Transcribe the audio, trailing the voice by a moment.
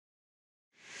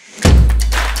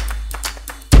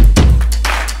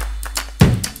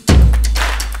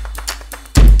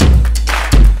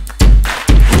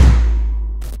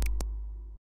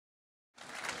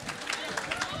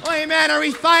Amen. Are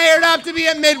we fired up to be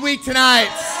at Midweek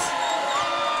tonight?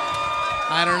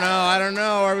 I don't know.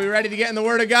 Are we ready to get in the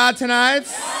Word of God tonight?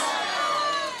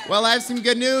 Well, I have some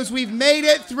good news. We've made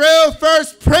it through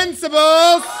first principles,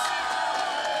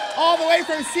 all the way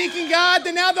from seeking God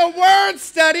to now the Word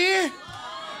study,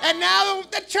 and now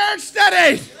the church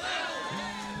study.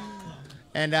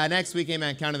 And next week,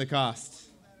 amen, counting the cost.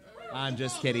 I'm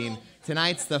just kidding.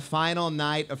 Tonight's the final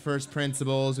night of First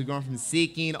Principles. We've gone from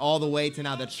seeking all the way to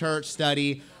now the church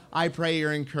study. I pray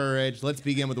you're encouraged. Let's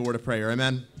begin with a word of prayer.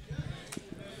 Amen.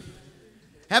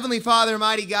 Heavenly Father,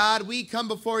 mighty God, we come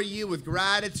before you with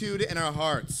gratitude in our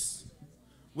hearts,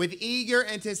 with eager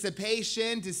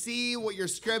anticipation to see what your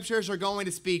scriptures are going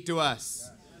to speak to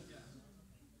us.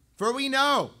 For we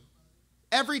know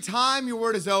every time your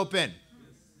word is open,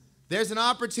 there's an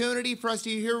opportunity for us to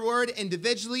hear your word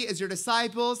individually as your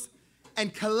disciples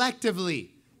and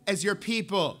collectively as your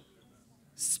people,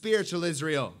 spiritual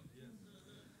Israel.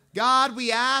 God,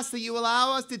 we ask that you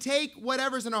allow us to take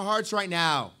whatever's in our hearts right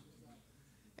now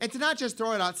and to not just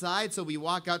throw it outside so we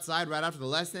walk outside right after the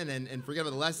lesson and forget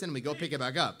about the lesson and we go pick it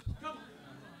back up.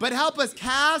 But help us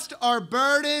cast our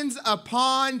burdens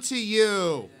upon to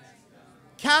you.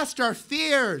 Cast our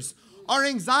fears, our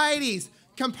anxieties,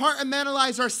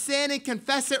 compartmentalize our sin and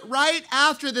confess it right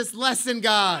after this lesson,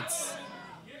 God.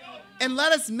 And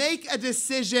let us make a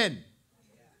decision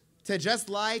to, just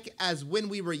like as when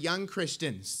we were young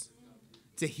Christians,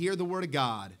 to hear the word of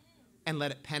God and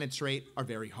let it penetrate our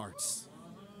very hearts.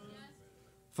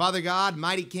 Father God,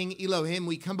 mighty King Elohim,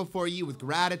 we come before you with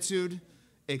gratitude,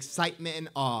 excitement, and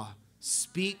awe.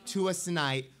 Speak to us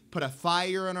tonight. Put a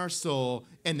fire in our soul.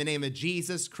 In the name of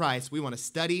Jesus Christ, we want to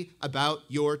study about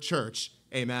your church.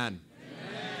 Amen.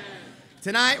 Amen.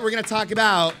 Tonight, we're going to talk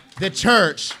about the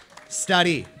church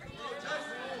study.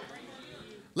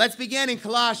 Let's begin in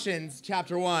Colossians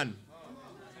chapter 1.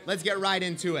 Let's get right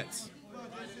into it.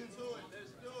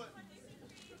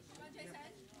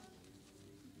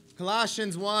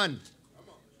 Colossians 1.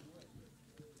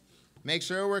 Make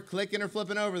sure we're clicking or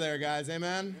flipping over there, guys.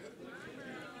 Amen.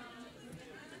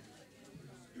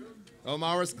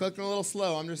 Omar was clicking a little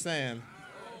slow. I'm just saying.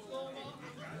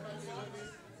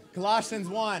 Colossians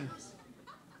 1.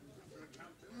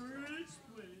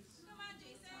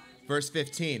 Verse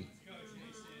 15.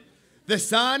 The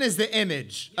Son is the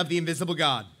image of the invisible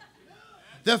God,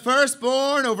 the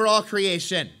firstborn over all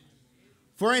creation.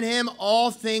 For in him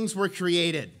all things were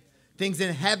created, things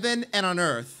in heaven and on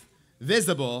earth,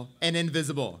 visible and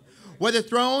invisible. Whether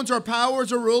thrones or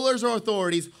powers or rulers or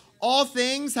authorities, all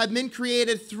things have been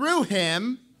created through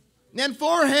him and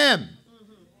for him.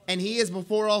 And he is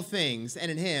before all things, and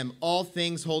in him all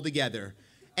things hold together.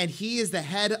 And he is the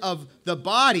head of the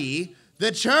body,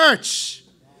 the church.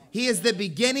 He is the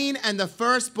beginning and the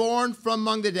firstborn from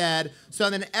among the dead, so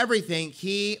that in everything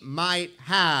he might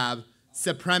have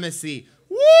supremacy.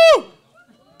 Woo!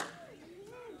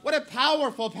 What a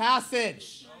powerful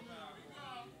passage.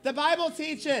 The Bible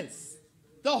teaches,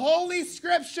 the Holy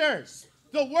Scriptures,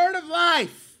 the Word of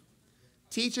life,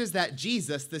 teaches that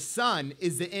Jesus, the Son,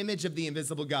 is the image of the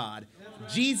invisible God.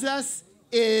 Jesus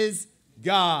is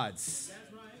God's.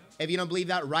 If you don't believe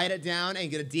that, write it down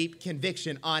and get a deep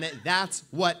conviction on it. That's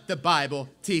what the Bible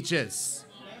teaches.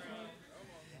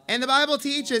 And the Bible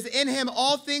teaches, in him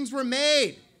all things were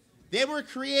made. They were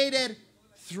created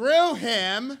through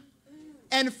him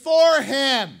and for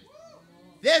him.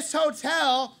 This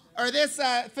hotel or this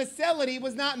facility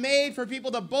was not made for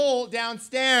people to bowl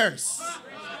downstairs.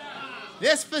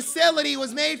 This facility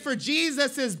was made for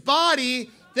Jesus'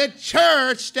 body, the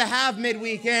church, to have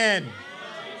midweek in.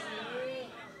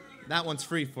 That one's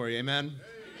free for you, amen?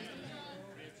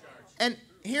 And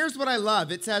here's what I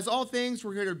love. It says, all things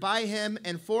were created by him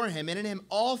and for him, and in him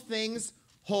all things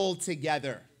hold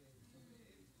together.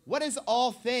 What is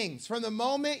all things? From the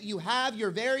moment you have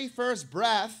your very first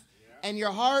breath and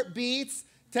your heart beats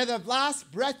to the last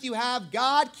breath you have,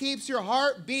 God keeps your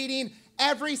heart beating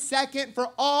every second for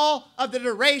all of the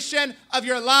duration of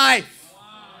your life.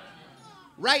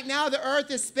 Right now, the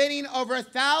earth is spinning over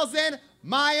 1,000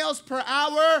 miles per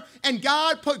hour, and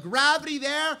God put gravity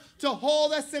there to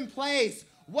hold us in place.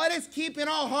 What is keeping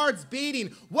our hearts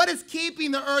beating? What is keeping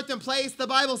the earth in place? The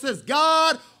Bible says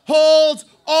God holds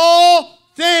all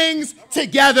things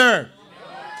together.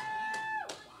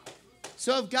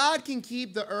 So if God can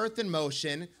keep the earth in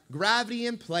motion, gravity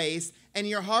in place, and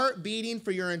your heart beating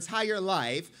for your entire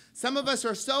life, some of us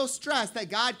are so stressed that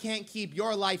God can't keep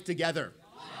your life together.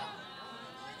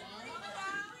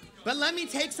 But let me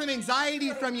take some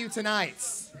anxiety from you tonight.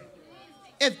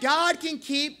 If God can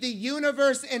keep the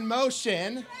universe in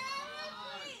motion,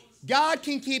 God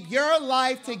can keep your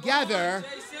life together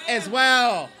as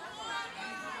well.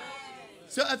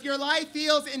 So if your life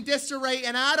feels in disarray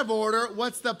and out of order,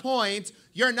 what's the point?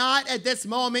 You're not at this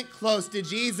moment close to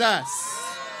Jesus.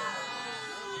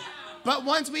 But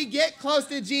once we get close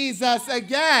to Jesus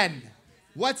again,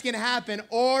 what's going to happen?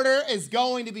 Order is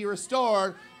going to be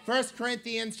restored. 1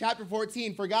 Corinthians chapter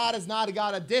 14, for God is not a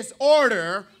God of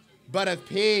disorder, but of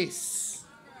peace.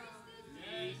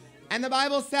 And the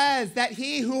Bible says that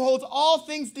he who holds all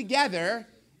things together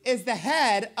is the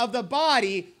head of the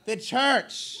body, the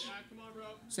church.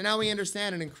 So now we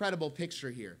understand an incredible picture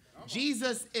here.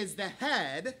 Jesus is the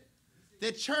head.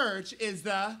 The church is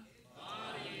the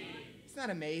body. Isn't that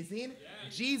amazing?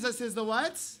 Yes. Jesus is the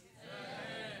what?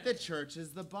 Head. The church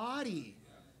is the body.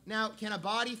 Now, can a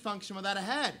body function without a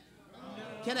head?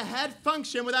 No. Can a head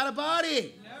function without a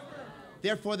body? Never.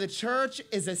 Therefore, the church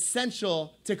is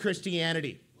essential to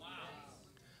Christianity. Wow.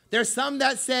 There's some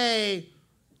that say,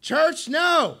 church,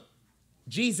 no.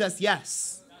 Jesus,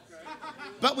 yes.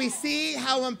 But we see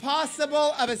how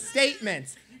impossible of a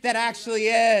statement that actually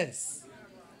is.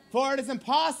 For it is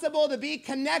impossible to be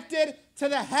connected to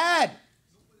the head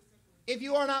if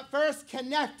you are not first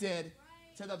connected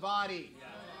to the body.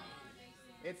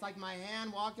 It's like my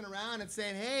hand walking around and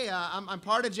saying, hey, I'm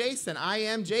part of Jason. I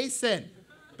am Jason.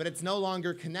 But it's no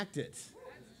longer connected.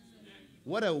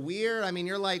 What a weird,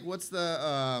 you're like, what's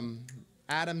the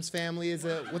Addams family?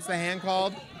 What's the hand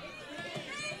called?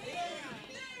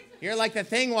 You're like the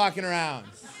thing walking around.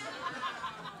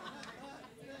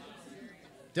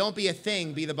 Don't be a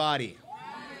thing, be the body.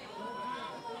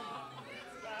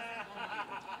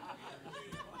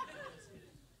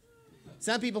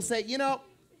 Some people say,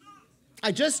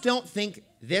 I just don't think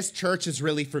this church is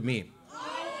really for me.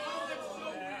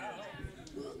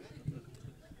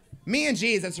 Me and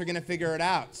Jesus are going to figure it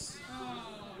out.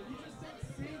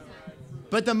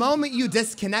 But the moment you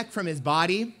disconnect from his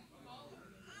body,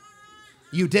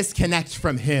 you disconnect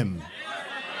from him.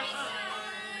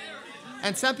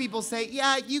 And some people say,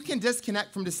 yeah, you can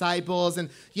disconnect from disciples and,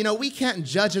 we can't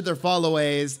judge their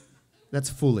followaways. That's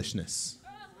foolishness.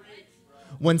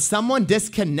 When someone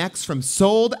disconnects from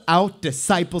sold out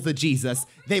disciples of Jesus,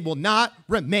 they will not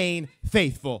remain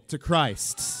faithful to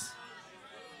Christ.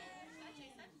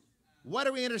 What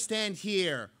do we understand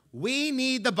here? We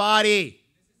need the body.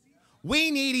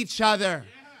 We need each other.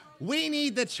 We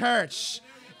need the church.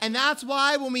 And that's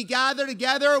why when we gather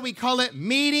together, we call it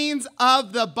meetings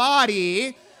of the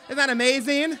body. Isn't that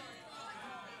amazing?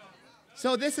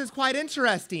 So this is quite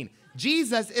interesting.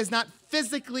 Jesus is not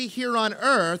physically here on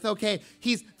earth, okay?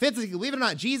 He's physically, believe it or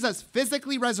not, Jesus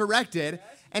physically resurrected,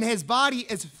 and his body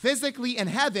is physically in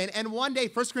heaven. And one day,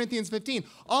 1 Corinthians 15,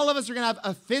 all of us are going to have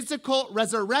a physical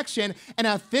resurrection and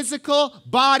have physical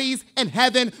bodies in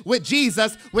heaven with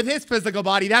Jesus, with his physical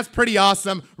body. That's pretty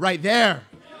awesome right there.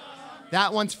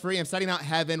 That one's free. I'm studying out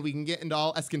heaven. We can get into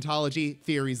all eschatology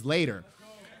theories later.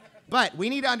 But we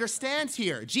need to understand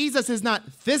here, Jesus is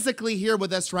not physically here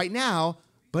with us right now,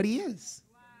 but he is.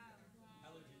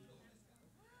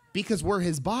 Because we're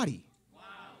his body.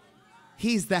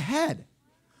 He's the head.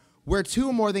 Where two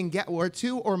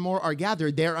or more are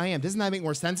gathered, there I am. Doesn't that make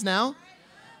more sense now?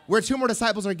 Where two more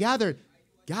disciples are gathered,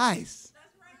 guys.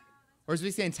 Or as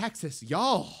we say in Texas,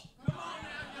 y'all.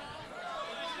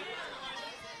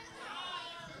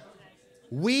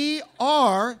 We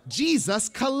are Jesus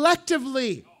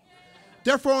collectively.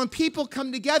 Therefore, when people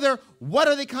come together, what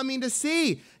are they coming to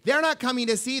see? They're not coming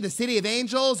to see the City of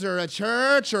Angels or a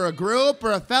church or a group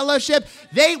or a fellowship.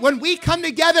 When we come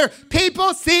together,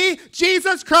 people see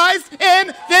Jesus Christ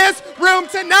in this room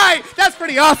tonight. That's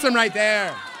pretty awesome right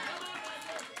there.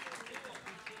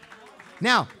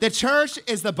 Now, the church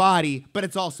is the body, but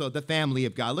it's also the family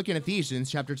of God. Look in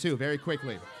Ephesians chapter 2 very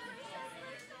quickly.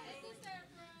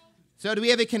 So do we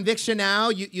have a conviction now?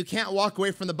 You can't walk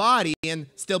away from the body and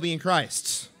still be in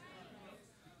Christ.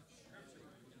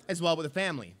 As well with the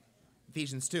family.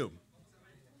 Ephesians 2.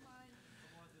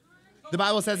 The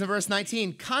Bible says in verse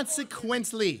 19,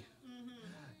 consequently,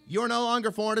 you're no longer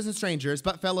foreigners and strangers,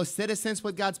 but fellow citizens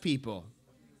with God's people,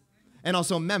 and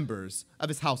also members of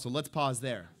his household. Let's pause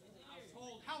there.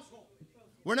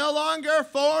 We're no longer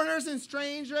foreigners and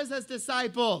strangers as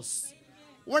disciples.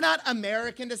 We're not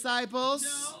American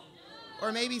disciples.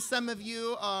 Or maybe some of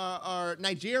you are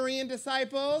Nigerian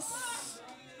disciples.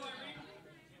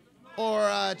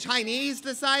 Or Chinese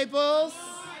disciples.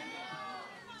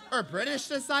 Or British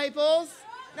disciples.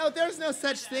 No, there's no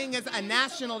such thing as a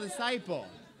national disciple.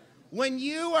 When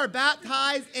you are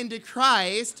baptized into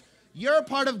Christ, you're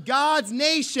part of God's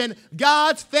nation,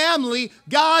 God's family,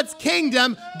 God's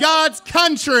kingdom, God's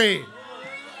country.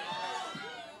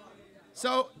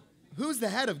 So, who's the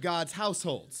head of God's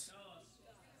households?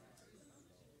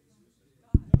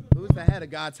 the head of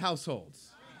God's household?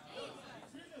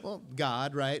 Well,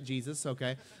 God, right? Jesus,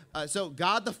 okay. So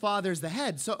God the Father is the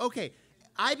head. So, okay,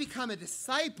 I become a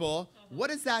disciple. What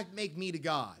does that make me to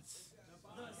God's?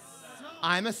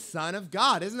 I'm a son of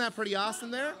God. Isn't that pretty awesome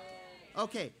there?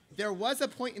 Okay, there was a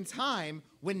point in time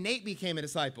when Nate became a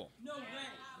disciple. No way.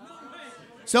 No way.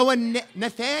 So when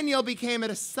Nathaniel became a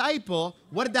disciple,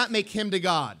 what did that make him to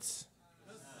God's?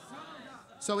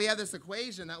 So we have this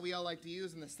equation that we all like to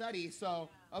use in the study. So,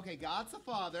 okay, God's the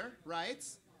Father, right?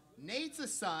 Nate's a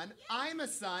son. I'm a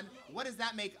son. What does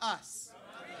that make us?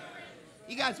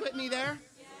 You guys with me there?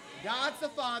 God's the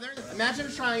Father. Imagine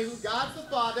a triangle. God's the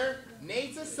Father.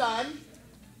 Nate's a son.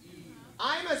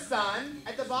 I'm a son.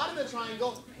 At the bottom of the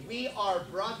triangle, we are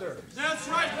brothers. That's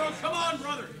right, bro. Come on,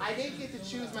 brother. I didn't get to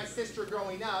choose my sister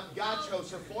growing up. God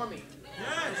chose her for me.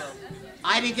 Yes.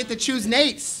 I didn't get to choose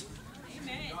Nate's.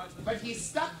 But he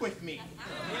stuck with me.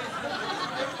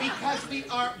 Because we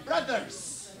are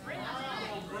brothers.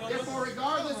 Therefore,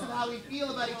 regardless of how we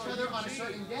feel about each other on a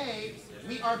certain day,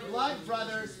 we are blood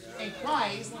brothers in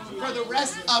Christ for the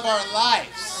rest of our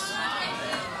lives.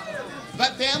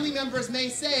 But family members may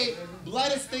say,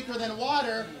 blood is thicker than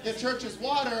water, the church is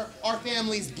water, our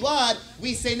family's blood.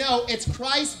 We say, no, it's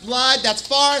Christ's blood that's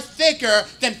far thicker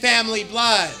than family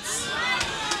bloods.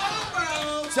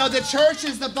 So the church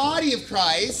is the body of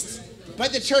Christ,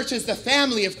 but the church is the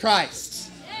family of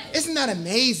Christ. Isn't that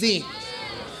amazing?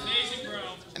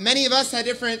 Many of us had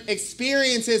different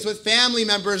experiences with family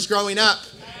members growing up.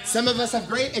 Some of us have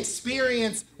great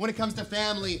experience when it comes to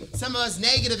family. Some of us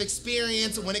negative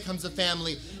experience when it comes to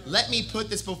family. Let me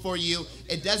put this before you.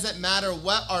 It doesn't matter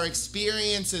what our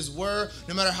experiences were,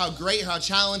 no matter how great, how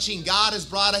challenging. God has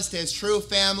brought us to his true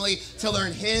family to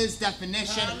learn his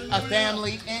definition of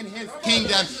family in his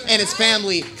kingdom and his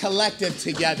family collective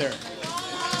together.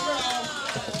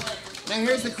 Now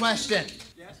here's the question.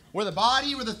 We're the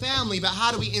body, we're the family, but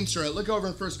how do we enter it? Look over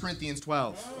in 1 Corinthians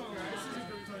 12.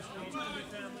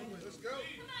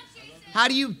 How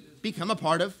do you become a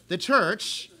part of the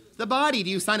church, the body? Do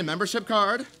you sign a membership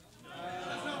card?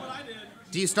 That's not what I did.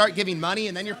 Do you start giving money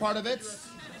and then you're part of it?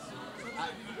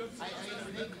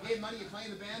 You gave money, you play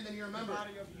in the band, then you're a member.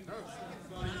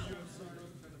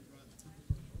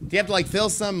 Do you have to fill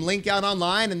some link out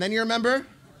online and then you're a member?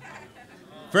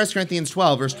 1 Corinthians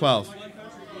 12, verse 12.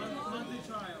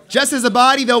 Just as a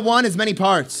body, though one, has many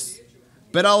parts,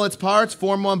 but all its parts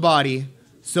form one body,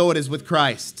 so it is with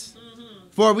Christ.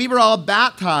 For we were all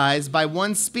baptized by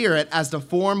one Spirit as to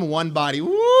form one body.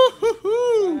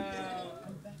 Woo-hoo-hoo.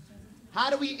 How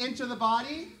do we enter the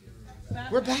body?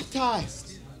 We're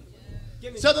baptized.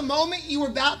 So the moment you were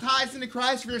baptized into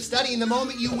Christ for your study, and the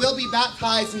moment you will be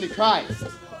baptized into Christ,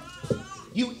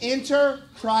 you enter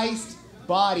Christ's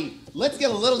body. Let's get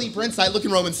a little deeper insight. Look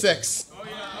in Romans 6.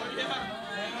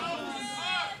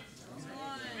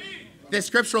 This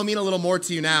scripture will mean a little more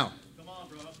to you now.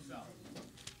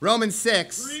 Romans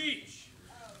 6,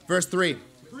 verse 3.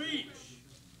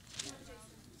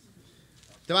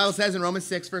 The Bible says in Romans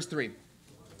 6, verse 3.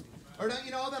 Or don't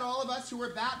you know that all of us who were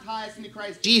baptized into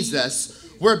Christ Jesus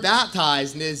were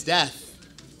baptized into his death?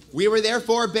 We were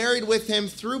therefore buried with him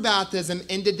through baptism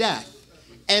into death,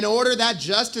 in order that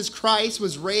just as Christ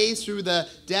was raised through the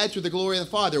dead through the glory of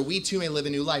the Father, we too may live a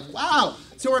new life. Wow!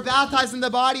 So we're baptized in the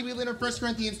body. We live in 1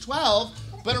 Corinthians 12.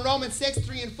 But in Romans 6,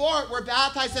 3, and 4, we're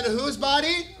baptized into whose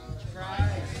body?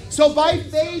 Christ. So by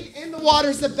faith in the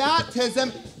waters of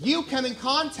baptism, you come in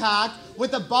contact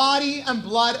with the body and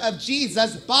blood of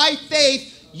Jesus. By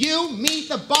faith, you meet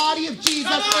the body of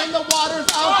Jesus in the waters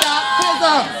of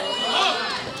baptism.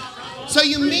 So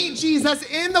you meet Jesus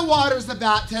in the waters of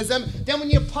baptism. Then when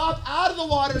you pop out of the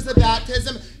waters of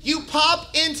baptism, you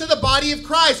pop into the body of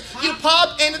Christ. You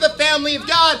pop into the family of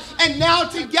God. And now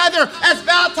together, as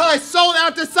baptized, sold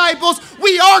out disciples,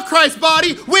 we are Christ's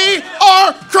body. We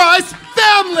are Christ's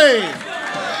family.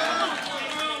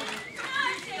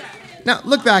 Now,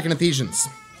 look back in Ephesians.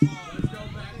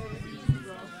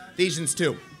 Ephesians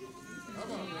 2.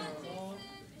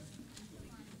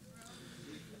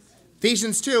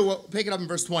 Ephesians 2, we'll pick it up in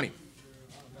verse 20.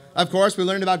 Of course, we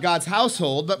learned about God's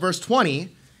household, but verse 20,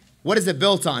 what is it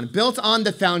built on? Built on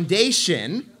the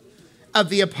foundation of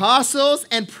the apostles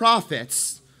and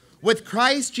prophets, with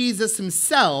Christ Jesus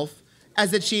himself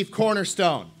as the chief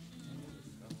cornerstone.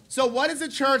 So what is the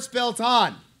church built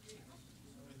on?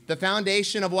 The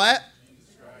foundation of what?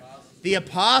 The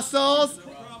apostles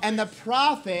and the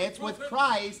prophets, with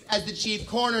Christ as the chief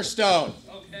cornerstone.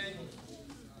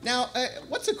 Now,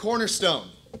 what's a cornerstone?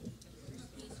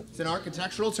 It's an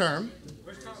architectural term,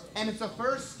 and it's the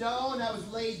first stone that was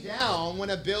laid down when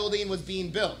a building was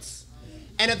being built.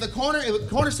 And if the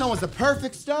cornerstone was the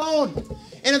perfect stone,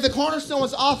 and if the cornerstone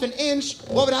was off an inch,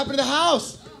 what would happen to the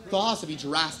house? The house would be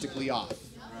drastically off.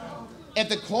 If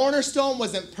the cornerstone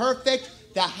wasn't perfect,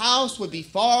 the house would be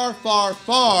far, far,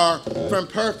 far from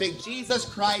perfect. Jesus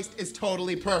Christ is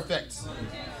totally perfect.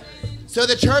 So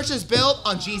the church is built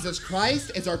on Jesus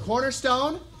Christ as our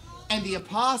cornerstone and the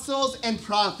apostles and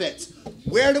prophets.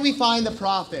 Where do we find the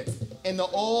prophets? In the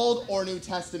Old or New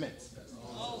Testament?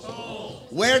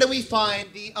 Where do we find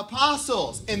the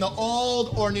apostles? In the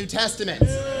Old or New Testament?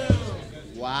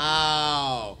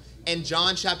 Wow. In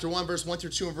John chapter 1, verse 1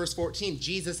 through 2 and verse 14,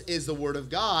 Jesus is the Word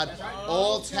of God.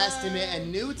 Old Testament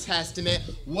and New Testament.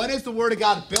 What is the Word of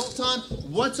God built on?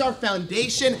 What's our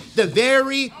foundation? The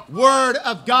very Word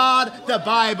of God, the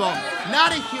Bible.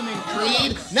 Not a human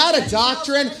creed, not a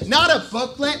doctrine, not a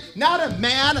booklet, not a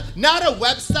man, not a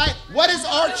website. What is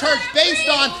our church based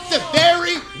on? The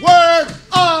very Word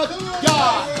of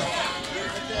God.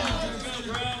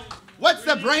 What's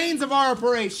the brains of our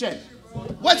operation?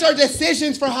 What's our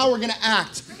decisions for how we're going to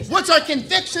act? What's our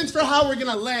convictions for how we're going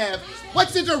to live?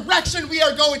 What's the direction we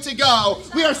are going to go?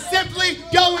 We are simply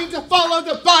going to follow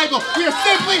the Bible. We are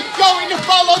simply going to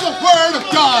follow the Word of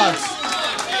God.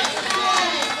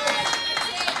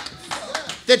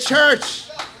 The church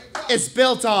is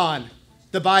built on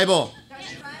the Bible.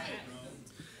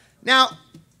 Now,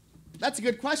 that's a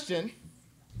good question.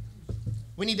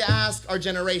 We need to ask our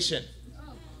generation.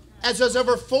 As there's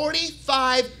over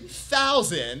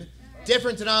 45,000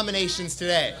 different denominations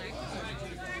today.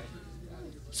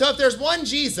 So if there's one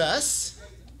Jesus,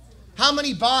 how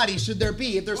many bodies should there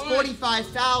be if there's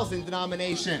 45,000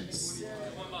 denominations?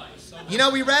 You know,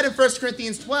 we read in 1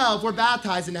 Corinthians 12, we're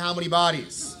baptized into how many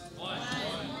bodies?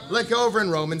 Look over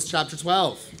in Romans chapter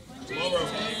 12.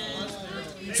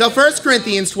 So 1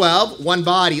 Corinthians 12, one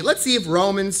body. Let's see if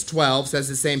Romans 12 says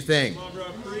the same thing.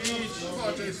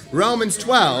 Romans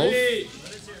 12.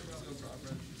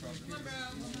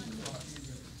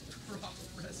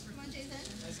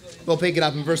 We'll pick it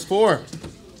up in verse 4.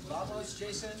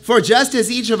 For just as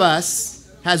each of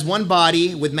us has one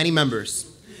body with many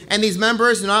members, and these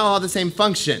members do not all have the same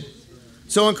function.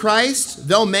 So in Christ,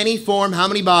 though many form how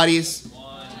many bodies?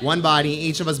 One body.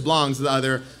 Each of us belongs to the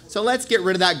other. So let's get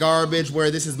rid of that garbage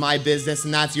where this is my business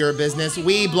and that's your business.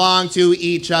 We belong to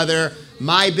each other.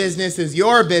 My business is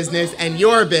your business, and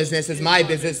your business is my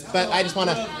business. But I just want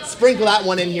to sprinkle that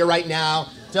one in here right now.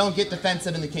 Don't get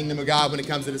defensive in the kingdom of God when it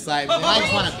comes to disciples. I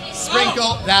just want to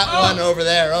sprinkle that one over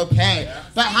there. Okay.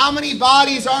 But how many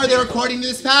bodies are there according to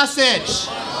this passage?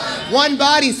 One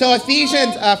body. So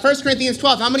Ephesians, 1 Corinthians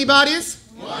 12, how many bodies?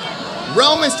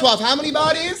 Romans 12, how many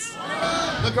bodies?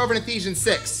 Look over in Ephesians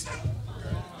 6.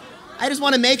 I just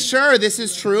want to make sure this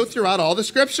is true throughout all the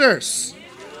scriptures.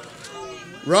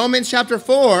 Romans chapter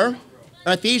 4,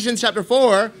 Ephesians chapter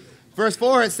 4, verse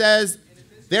 4, it says,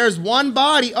 there's one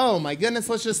body. Oh my goodness,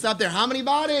 let's just stop there. How many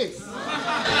bodies?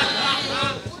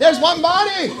 There's one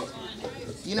body.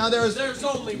 You know, there's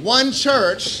only one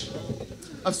church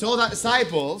of sold out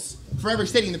disciples for every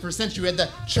city in the first century. We had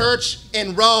the church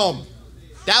in Rome.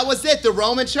 That was it, the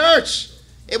Roman church.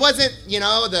 It wasn't, you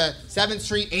know, the 7th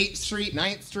Street, 8th Street,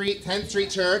 9th Street, 10th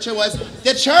Street church. It was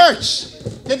the church,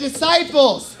 the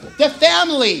disciples, the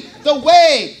family, the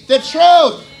way, the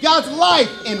truth, God's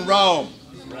life in Rome.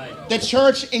 Right. The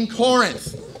church in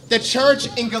Corinth, the church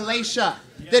in Galatia,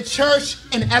 the church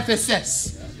in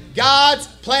Ephesus. God's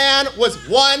plan was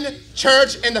one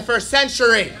church in the first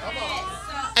century.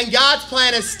 And God's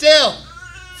plan is still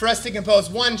for us to compose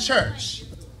one church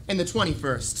in the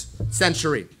 21st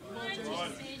century.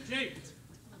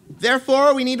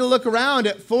 Therefore, we need to look around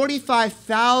at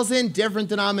 45,000 different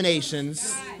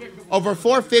denominations, over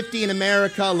 450 in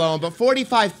America alone, but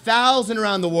 45,000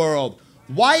 around the world.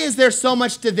 Why is there so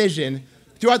much division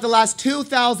throughout the last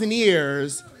 2,000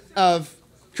 years of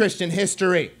Christian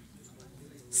history?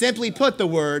 Simply put, the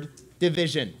word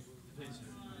division.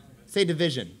 Say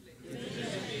division.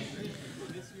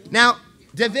 Now,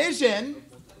 division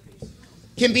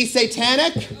can be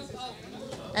satanic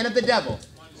and of the devil.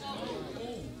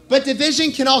 But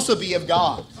division can also be of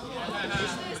God.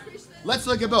 Let's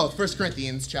look at both. 1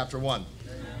 Corinthians chapter 1.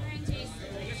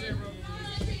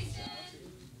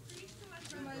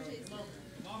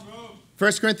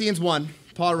 1 Corinthians 1,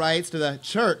 Paul writes to the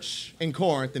church in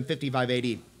Corinth in 55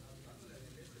 AD.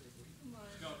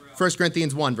 1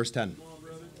 Corinthians 1, verse 10.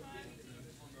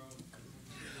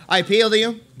 I appeal to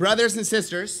you, brothers and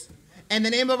sisters, in the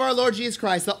name of our Lord Jesus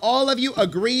Christ, that all of you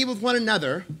agree with one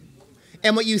another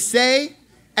in what you say,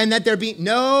 and that there be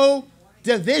no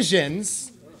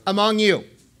divisions among you,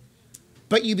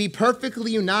 but you be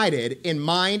perfectly united in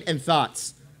mind and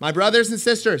thoughts. My brothers and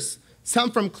sisters,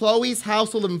 Some from Chloe's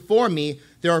household inform me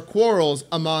there are quarrels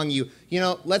among you.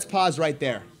 Let's pause right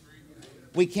there.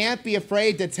 We can't be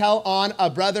afraid to tell on a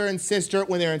brother and sister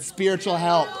when they're in spiritual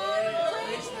help.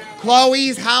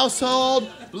 Chloe's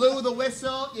household blew the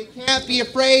whistle. You can't be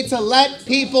afraid to let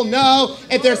people know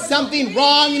if there's something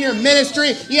wrong in your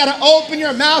ministry. You got to open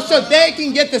your mouth so they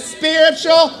can get the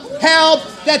spiritual help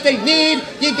that they need.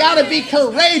 You got to be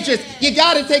courageous. You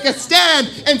got to take a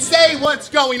stand and say what's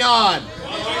going on.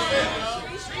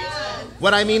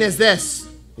 What I mean is this.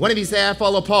 One of you say, I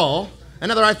follow Paul.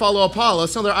 Another, I follow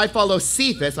Apollos. Another, I follow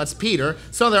Cephas. That's Peter.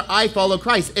 Another, I follow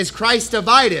Christ. Is Christ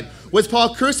divided? Was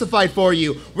Paul crucified for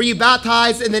you? Were you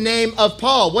baptized in the name of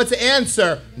Paul? What's the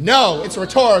answer? No. It's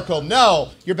rhetorical.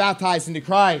 No. You're baptized into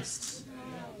Christ.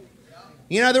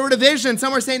 There were divisions.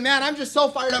 Some were saying, man, I'm just so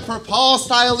fired up for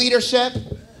Paul-style leadership.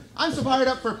 I'm so fired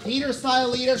up for Peter-style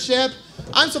leadership.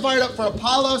 I'm so fired up for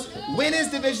Apollos. When is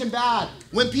division bad?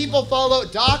 When people follow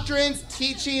doctrines,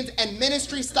 teachings, and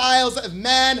ministry styles of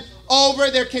men over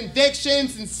their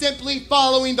convictions and simply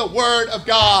following the Word of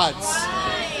God.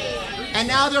 And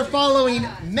now they're following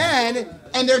men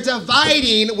and they're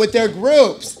dividing with their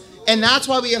groups. And that's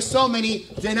why we have so many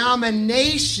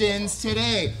denominations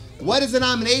today. What is a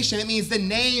denomination? It means the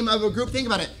name of a group. Think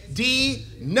about it.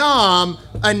 De-nom,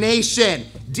 a nation.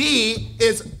 D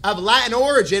is of Latin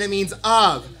origin. It means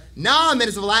of. Nom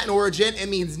is of Latin origin. It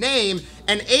means name.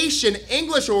 And Asian,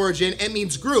 English origin, it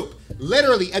means group.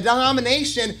 Literally, a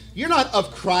denomination, you're not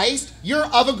of Christ. You're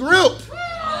of a group.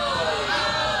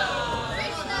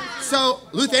 So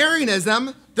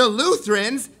Lutheranism, the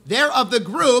Lutherans, they're of the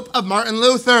group of Martin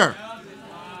Luther.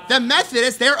 The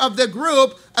Methodists, they're of the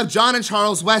group of John and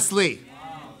Charles Wesley.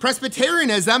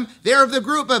 Presbyterianism, they're of the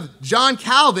group of John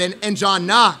Calvin and John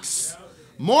Knox.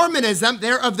 Mormonism,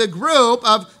 they're of the group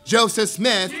of Joseph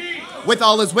Smith with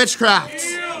all his witchcraft.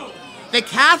 The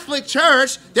Catholic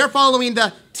Church, they're following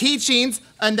the teachings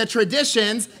and the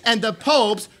traditions and the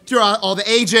popes throughout all the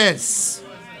ages.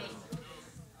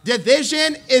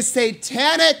 Division is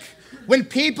satanic when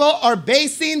people are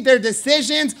basing their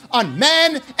decisions on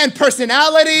men and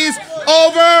personalities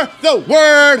over the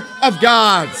Word of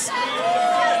God.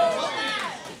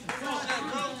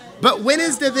 But when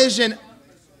is division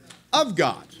of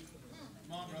God?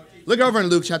 Look over in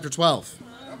Luke chapter 12.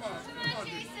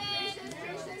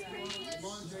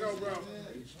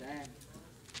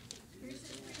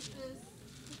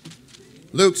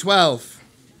 Luke 12.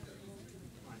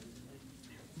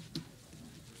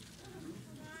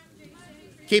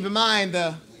 Keep in mind,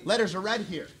 the letters are red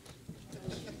here.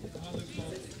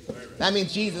 That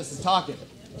means Jesus is talking.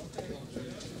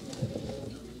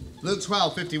 Luke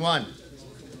 12:51.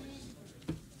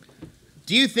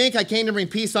 Do you think I came to bring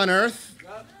peace on earth?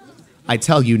 I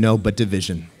tell you no, but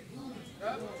division.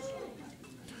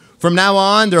 From now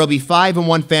on, there will be 5 in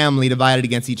one family divided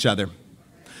against each other.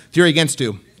 3 against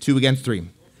 2, 2 against 3.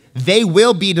 They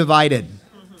will be divided.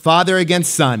 Father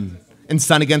against son, and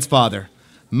son against father.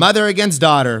 Mother against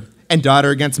daughter, and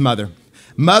daughter against mother.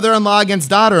 Mother-in-law against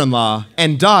daughter-in-law,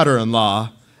 and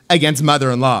daughter-in-law against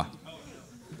mother-in-law.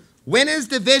 When is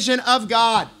division of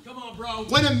God? Come on, bro.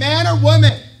 When a man or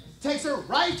woman takes a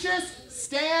righteous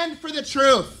stand for the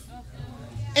truth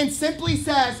and simply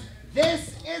says,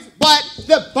 this is what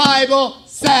the Bible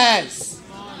says.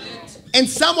 And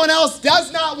someone else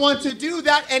does not want to do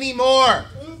that anymore.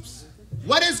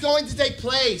 What is going to take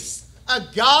place? A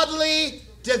godly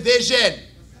division.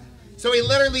 So we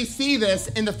literally see this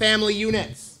in the family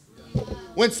units.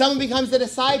 When someone becomes a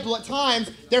disciple, at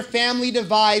times, their family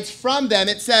divides from them.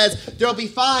 It says there'll be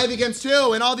 5 against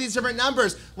 2 and all these different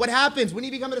numbers. What happens when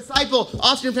you become a disciple?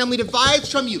 Often your family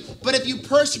divides from you. But if you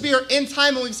persevere in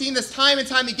time, and we've seen this time and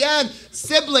time again,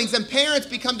 siblings and parents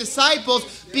become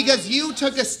disciples because you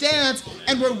took a stance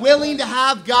and were willing to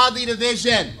have godly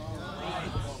division.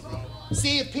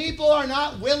 See, if people are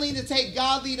not willing to take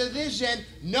godly division,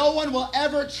 no one will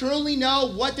ever truly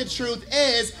know what the truth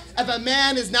is if a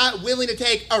man is not willing to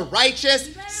take a righteous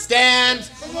stand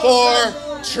for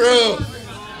truth.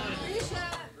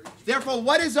 Therefore,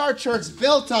 what is our church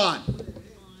built on?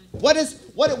 What is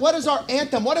our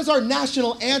anthem? What is our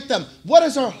national anthem? What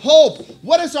is our hope?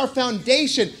 What is our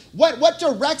foundation? What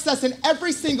directs us in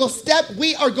every single step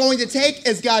we are going to take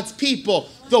as God's people?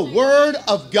 The Word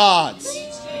of God.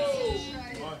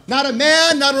 Not a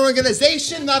man, not an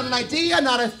organization, not an idea,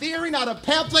 not a theory, not a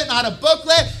pamphlet, not a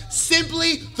booklet.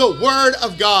 Simply the Word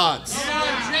of God.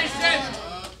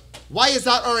 Why is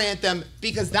that our anthem?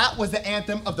 Because that was the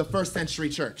anthem of the first century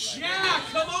church. Yeah,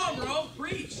 come on, bro.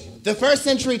 Preach. The first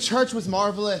century church was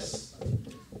marvelous.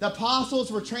 The apostles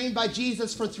were trained by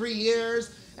Jesus for 3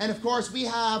 years. And of course, we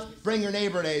have Bring Your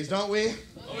Neighbor days, don't we?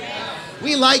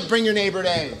 We like Bring Your Neighbor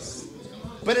Days.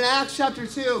 But in Acts chapter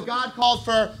 2, God called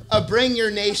for a Bring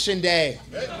Your Nation Day.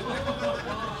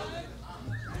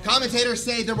 Commentators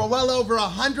say there were well over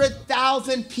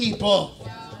 100,000 people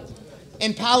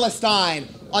in Palestine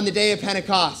on the day of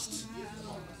Pentecost.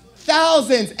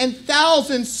 Thousands and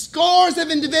thousands, scores of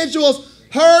individuals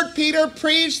heard Peter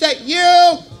preach that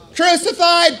you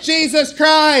crucified Jesus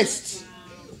Christ.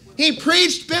 He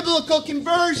preached biblical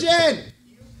conversion.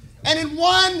 And in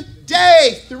one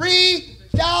day,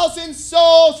 3,000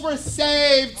 souls were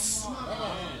saved.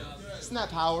 Isn't that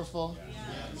powerful?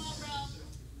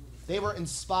 They were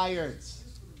inspired.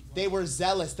 They were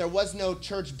zealous. There was no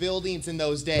church buildings in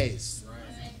those days.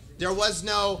 There was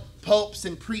no popes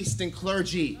and priests and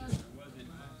clergy.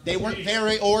 They weren't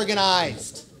very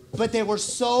organized. But they were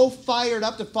so fired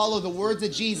up to follow the words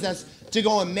of Jesus, to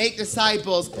go and make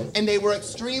disciples, and they were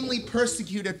extremely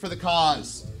persecuted for the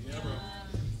cause.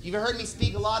 You've heard me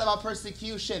speak a lot about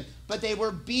persecution, but they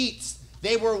were beat,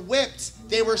 they were whipped,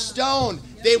 they were stoned,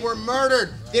 they were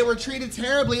murdered, they were treated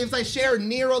terribly. As I shared,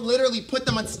 Nero literally put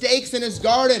them on stakes in his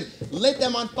garden, lit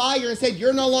them on fire, and said,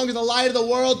 "You're no longer the light of the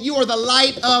world, you are the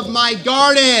light of my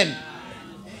garden."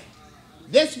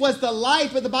 This was the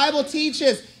life, but the Bible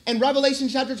teaches in Revelation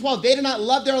chapter 12, they did not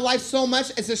love their life so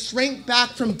much as to shrink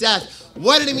back from death.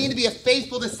 What did it mean to be a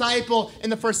faithful disciple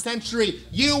in the first century?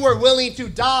 You were willing to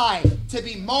die, to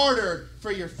be martyred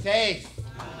for your faith.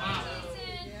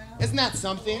 Isn't that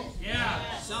something? Yeah,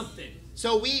 something.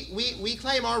 So we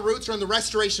claim our roots are in the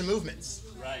restoration movements.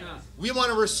 Right. We want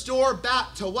to restore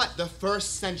back to what? The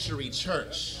first century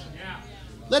church. Yeah.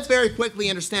 Let's very quickly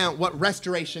understand what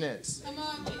restoration is.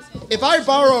 If I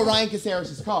borrow Ryan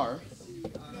Caceres' car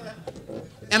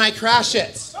and I crash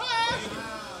it,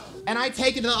 and I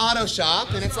take it to the auto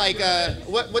shop, and it's like,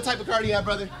 what type of car do you have,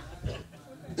 brother?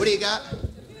 What do you got?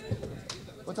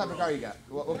 What type of car you got?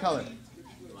 What color?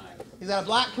 He's got a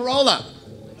black Corolla.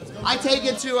 I take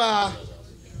it to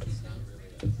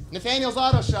Nathaniel's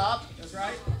auto shop. That's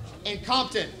right. In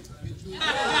Compton.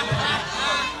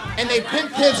 And they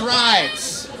pimp his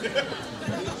rides.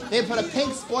 They put a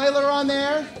pink spoiler on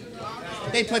there.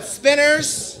 They put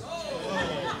spinners.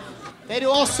 They do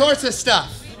all sorts of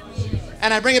stuff.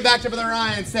 And I bring it back to Brother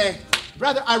Ryan and say,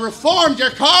 "Brother, I reformed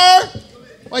your car.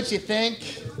 What you think?"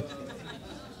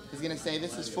 He's going to say,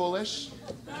 "This is foolish.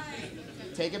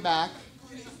 Take it back.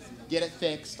 Get it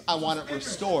fixed. I want it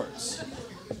restored."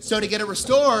 So to get it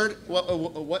restored,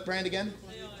 what brand again?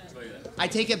 I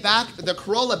take it back, the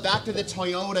Corolla, back to the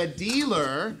Toyota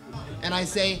dealer, and I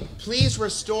say, "Please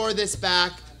restore this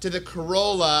back to the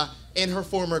Corolla in her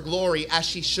former glory, as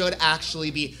she should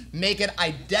actually be. Make it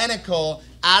identical,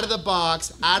 out of the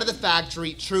box, out of the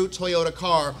factory, true Toyota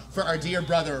car for our dear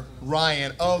brother,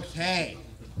 Ryan." Okay.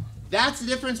 That's the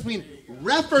difference between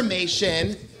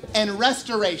reformation and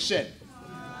restoration.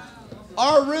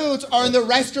 Our roots are in the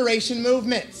restoration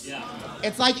movement. Yeah.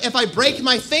 It's like if I break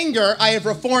my finger, I have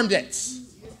reformed it.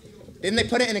 Then they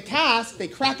put it in a cast, they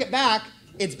crack it back,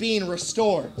 it's being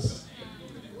restored.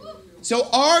 So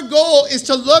our goal is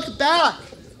to look back,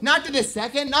 not to the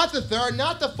second, not the third,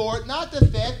 not the fourth, not the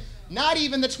fifth, not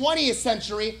even the 20th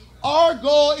century. Our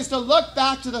goal is to look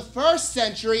back to the first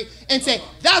century and say,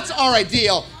 that's our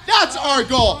ideal, that's our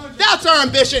goal, that's our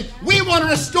ambition. We want to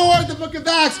restore the book of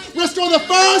Acts, restore the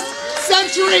first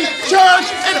century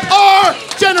church in our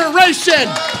generation.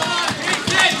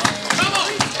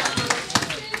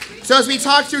 So as we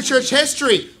talk through church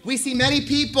history, we see many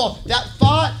people that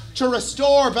fought to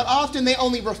restore, but often they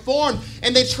only reformed,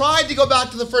 and they tried to go back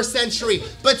to the first century,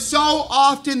 but so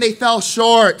often they fell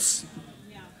short.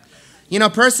 You know,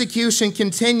 persecution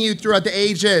continued throughout the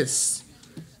ages.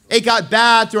 It got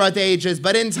bad throughout the ages,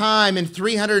 but in time, in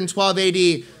 312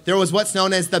 AD, there was what's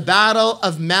known as the Battle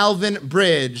of Malvern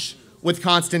Bridge with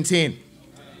Constantine.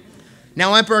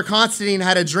 Now, Emperor Constantine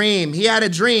had a dream. He had a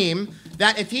dream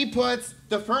that if he puts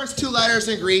the first two letters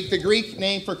in Greek, the Greek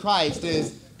name for Christ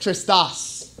is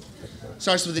Christos.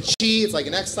 Starts with a chi, it's like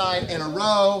an X sign, and a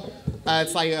rho,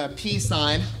 it's like a P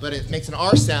sign, but it makes an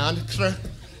R sound.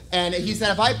 And he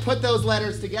said, if I put those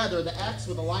letters together, the X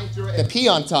with a line through it, and a P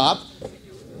on top,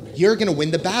 you're going to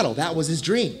win the battle. That was his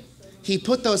dream. He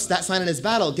put that sign in his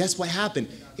battle. Guess what happened?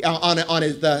 He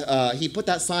put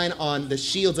that sign on the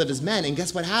shields of his men, and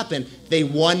guess what happened? They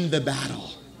won the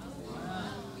battle.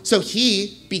 So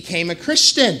he became a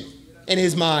Christian in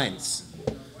his minds.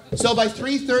 So by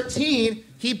 313,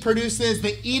 he produces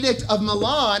the Edict of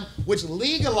Milan, which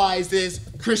legalizes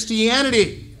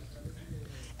Christianity.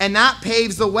 And that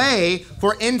paves the way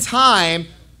for, in time,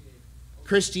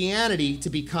 Christianity to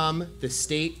become the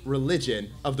state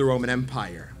religion of the Roman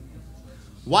Empire.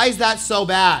 Why is that so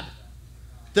bad?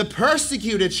 The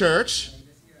persecuted church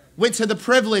went to the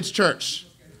privileged church.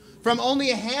 From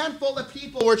only a handful of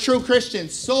people were true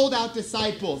Christians, sold out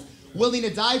disciples, willing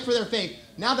to die for their faith.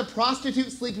 Now the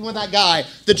prostitute sleeping with that guy,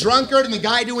 the drunkard and the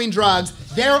guy doing drugs,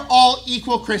 they're all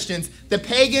equal Christians. The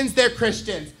pagans, they're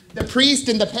Christians. The priest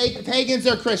and the pagans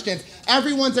are Christians.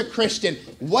 Everyone's a Christian.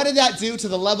 What did that do to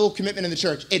the level of commitment in the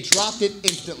church? It dropped it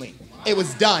instantly. It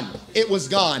was done. It was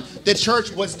gone. The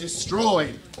church was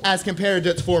destroyed as compared to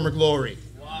its former glory.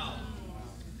 Wow.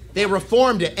 They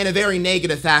reformed it in a very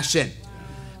negative fashion.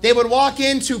 They would walk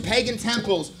into pagan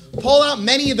temples, pull out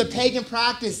many of the pagan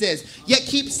practices, yet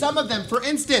keep some of them. For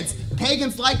instance,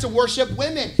 pagans like to worship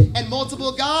women and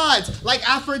multiple gods, like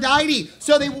Aphrodite.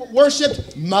 So they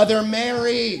worshipped Mother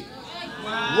Mary.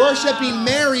 Wow. Worshipping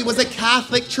Mary was a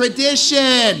Catholic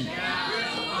tradition.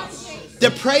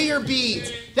 The prayer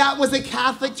beads, that was a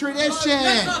Catholic tradition.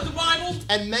 That's not the Bible.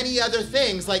 And many other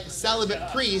things like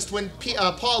celibate priest, when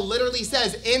Paul literally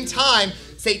says, in time,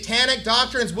 satanic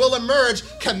doctrines will emerge,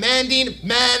 commanding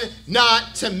men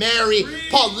not to marry.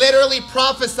 Paul literally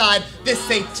prophesied this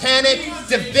satanic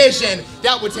division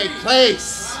that would take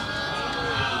place.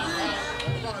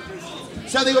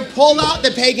 So they would pull out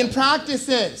the pagan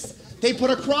practices. They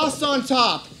put a cross on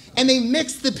top, and they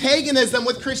mixed the paganism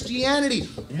with Christianity.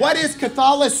 What is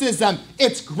Catholicism?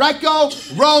 It's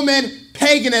Greco-Roman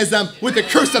paganism with the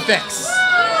crucifix.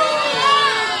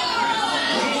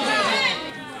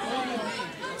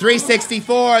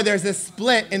 364, there's a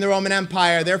split in the Roman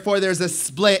Empire. Therefore, there's a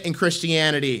split in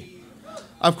Christianity.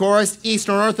 Of course,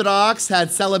 Eastern Orthodox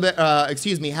had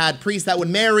had priests that would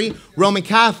marry. Roman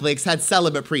Catholics had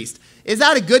celibate priests. Is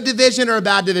that a good division or a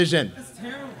bad division? That's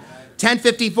terrible.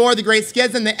 1054, the Great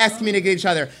Schism, they excommunicate each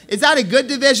other. Is that a good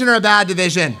division or a bad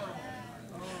division?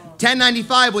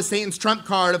 1095 was Satan's trump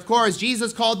card. Of course,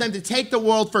 Jesus called them to take the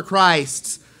world for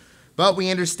Christ. But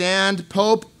we understand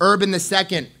Pope Urban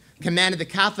II commanded the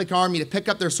Catholic army to pick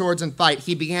up their swords and fight.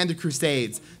 He began the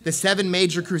Crusades, the 7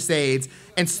 major Crusades,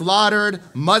 and slaughtered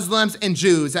Muslims and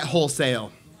Jews at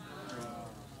wholesale.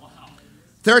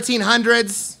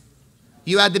 1300s,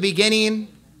 you had the beginning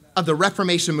of the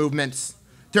Reformation movement.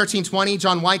 1320,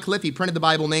 John Wycliffe, he printed the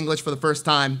Bible in English for the first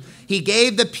time. He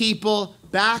gave the people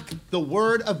back the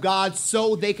Word of God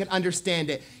so they could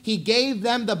understand it. He gave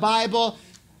them the Bible,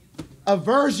 a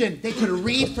version they could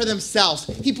read for themselves.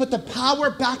 He put the power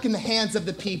back in the hands of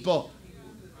the people.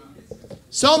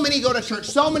 So many go to church,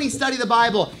 so many study the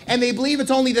Bible, and they believe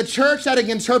it's only the church that can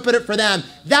interpret it for them.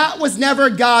 That was never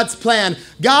God's plan.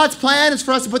 God's plan is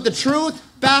for us to put the truth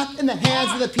back in the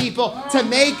hands of the people to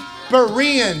make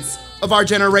Bereans of our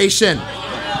generation.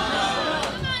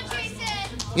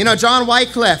 You know, John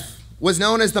Wycliffe was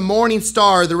known as the morning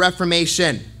star of the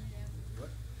Reformation.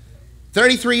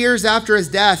 33 years after his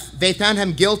death, they found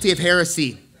him guilty of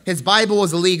heresy. His Bible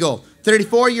was illegal.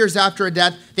 34 years after his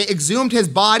death, they exhumed his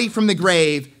body from the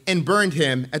grave and burned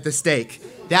him at the stake.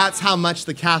 That's how much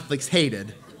the Catholics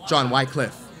hated John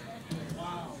Wycliffe.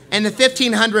 In the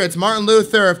 1500s, Martin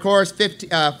Luther, of course,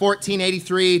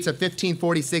 1483 to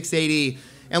 1546 AD,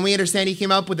 and we understand he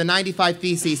came up with the 95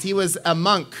 Theses. He was a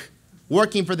monk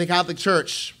working for the Catholic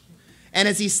Church. And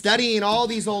as he's studying all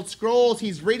these old scrolls,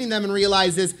 he's reading them and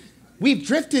realizes, we've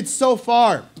drifted so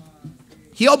far.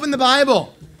 He opened the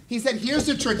Bible. He said, here's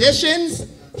the traditions,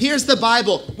 here's the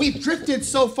Bible. We've drifted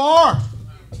so far.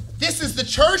 This is the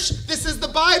church, this is the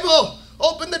Bible.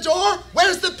 Open the door,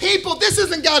 where's the people? This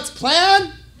isn't God's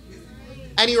plan.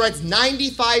 And he writes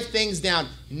 95 things down,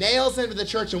 nails into the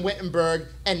church in Wittenberg,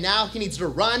 and now he needs to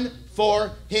run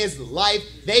for his life.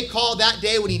 They call that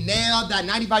day when he nailed that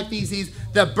 95 Theses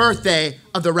the birthday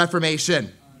of the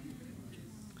Reformation.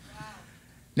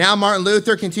 Now Martin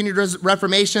Luther continued his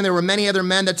Reformation. There were many other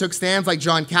men that took stands like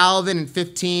John Calvin in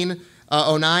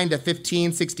 1509 to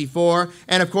 1564.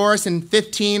 And of course in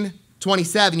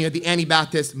 1527 you had the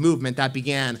Anabaptist movement that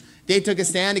began. They took a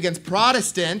stand against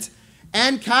Protestant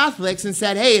and Catholics and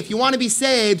said, hey, if you want to be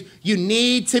saved, you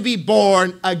need to be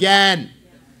born again.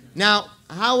 Now,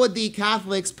 how would the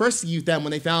Catholics persecute them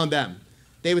when they found them?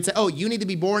 They would say, oh, you need to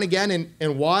be born again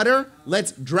in water?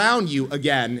 Let's drown you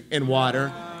again in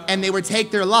water. And they would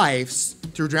take their lives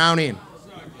through drowning.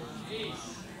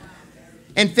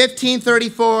 In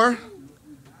 1534,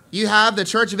 you have the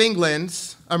Church of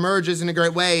England emerges in a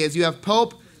great way as you have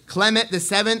Pope Clement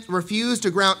VII refused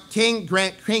to grant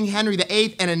King Henry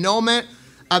VIII an annulment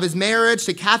of his marriage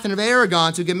to Catherine of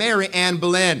Aragon to marry Anne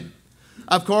Boleyn.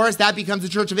 Of course, that becomes the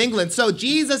Church of England. So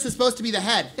Jesus is supposed to be the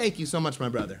head. Thank you so much, my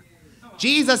brother.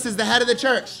 Jesus is the head of the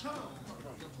church.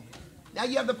 Now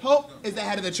you have the Pope is the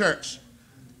head of the church.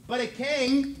 But a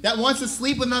king that wants to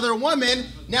sleep with another woman,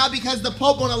 now because the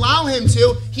Pope won't allow him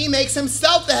to, he makes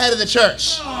himself the head of the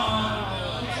church.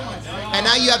 And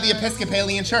now you have the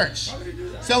Episcopalian Church.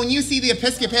 So when you see the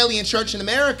Episcopalian Church in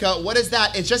America, what is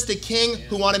that? It's just a king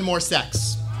who wanted more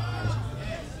sex.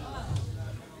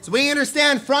 So we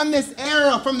understand from this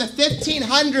era, from the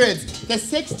 1500s, the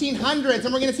 1600s,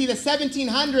 and we're going to see the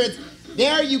 1700s,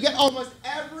 there you get almost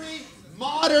every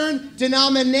modern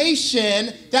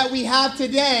denomination that we have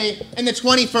today in the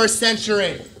 21st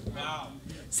century.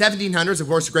 1700s, of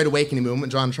course, the Great Awakening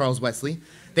movement, John Charles Wesley.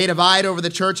 They divide over the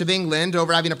Church of England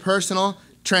over having a personal,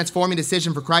 transforming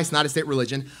decision for Christ, not a state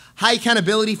religion. High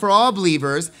accountability for all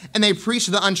believers, and they preach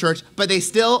to the unchurched, but they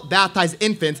still baptize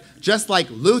infants, just like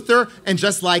Luther and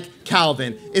just like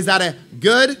Calvin. Is that a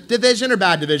good division or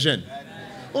bad division?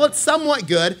 Well, it's somewhat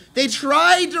good. They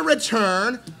tried to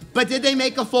return, but did they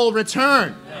make a full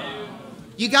return?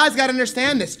 You guys got to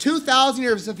understand this. 2,000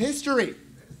 years of history.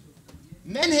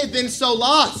 Men have been so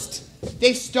lost.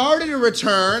 They started a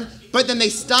return, but then they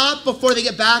stop before they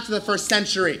get back to the first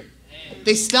century.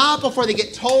 They stop before they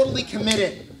get totally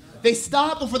committed. They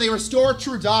stop before they restore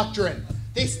true doctrine.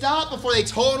 They stop before they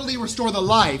totally restore the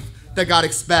life that God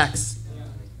expects.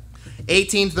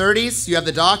 1830s, you have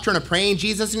the doctrine of praying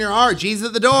Jesus in your heart. Jesus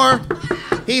at the door.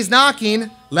 He's knocking.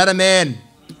 Let him in.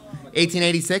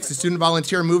 1886, the student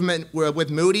volunteer movement with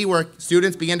Moody, where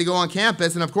students began to go on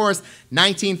campus. And of course,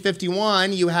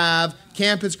 1951, you have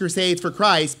Campus Crusades for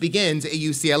Christ begins at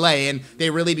UCLA, and they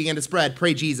really begin to spread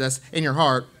Pray Jesus in your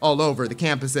heart all over the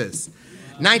campuses.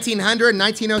 1900 and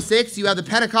 1906, you have the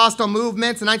Pentecostal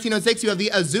movements. In 1906, you have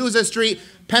the Azusa Street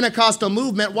Pentecostal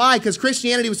movement. Why? Because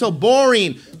Christianity was so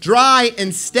boring, dry,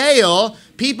 and stale.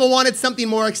 People wanted something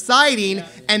more exciting,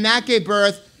 and that gave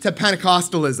birth to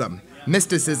Pentecostalism.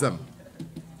 Mysticism.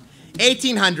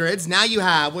 1800s, now you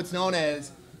have what's known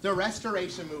as the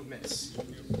Restoration movements.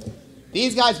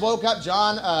 These guys woke up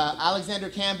John Alexander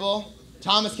Campbell,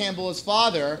 Thomas Campbell, his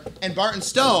father, and Barton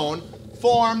Stone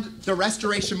formed the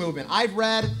Restoration movement. I've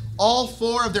read all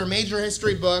 4 of their major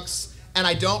history books, and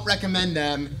I don't recommend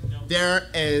them. They're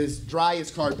as dry as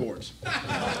cardboard. But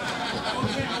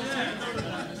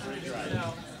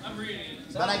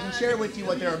I can share with you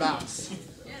what they're about.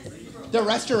 The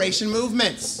Restoration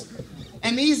movements.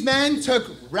 And these men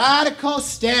took radical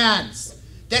stands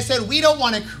that said, we don't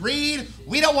want a creed,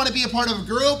 we don't want to be a part of a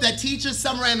group that teaches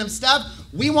some random stuff.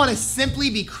 We want to simply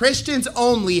be Christians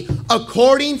only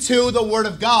according to the Word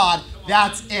of God.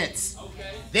 That's it.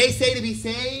 They say to be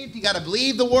saved, you got to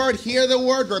believe the Word, hear the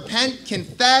Word, repent,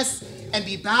 confess, and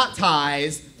be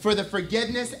baptized for the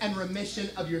forgiveness and remission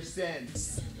of your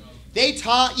sins. They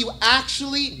taught you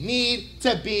actually need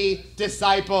to be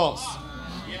disciples.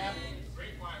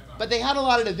 But they had a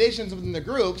lot of divisions within the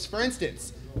groups. For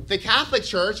instance, the Catholic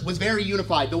Church was very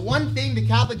unified. The one thing the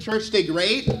Catholic Church did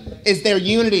great is their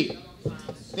unity.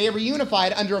 They were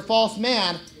unified under a false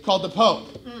man called the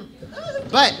Pope.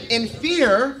 But in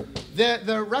fear,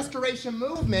 the Restoration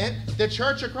movement, the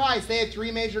Church of Christ, they had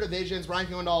 3 major divisions. We're not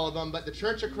going into all of them, but the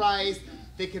Church of Christ,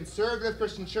 the Conservative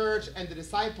Christian Church, and the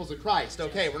Disciples of Christ.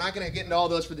 Okay, we're not going to get into all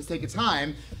those for the sake of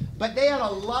time, but they had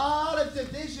a lot of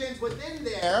divisions within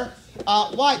there.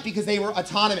 Why? Because they were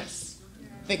autonomous.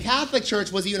 The Catholic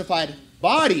Church was a unified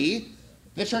body.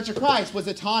 The Church of Christ was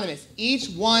autonomous. Each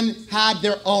one had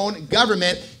their own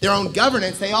government, their own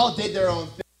governance. They all did their own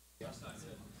thing.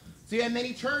 So you have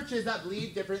many churches that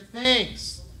believe different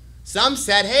things. Some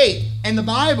said, hey, in the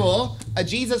Bible,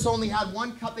 Jesus only had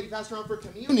 1 cup that he passed around for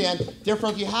communion.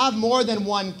 Therefore, if you have more than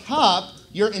 1 cup,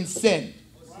 you're in sin.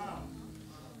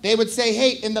 They would say,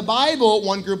 hey, in the Bible,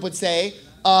 one group would say,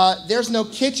 there's no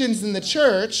kitchens in the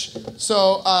church,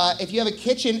 so if you have a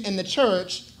kitchen in the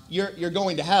church, you're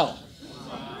going to hell.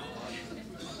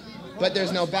 But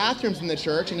there's no bathrooms in the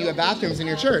church, and you have bathrooms in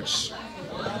your church.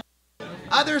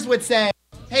 Others would say,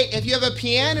 hey, if you have a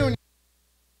piano in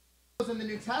the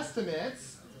New Testament,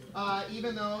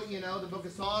 even though, the book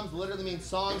of Psalms literally means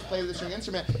songs played with a string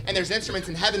instrument, and there's instruments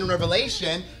in heaven and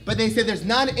Revelation, but they said there's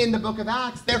none in the book of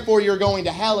Acts, therefore you're going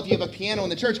to hell if you have a piano in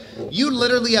the church. You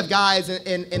literally have guys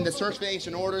in the Search for the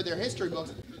Ancient Order, their history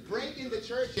books, break into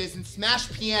churches and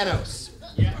smash pianos.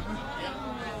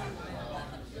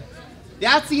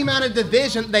 That's the amount of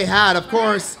division they had. Of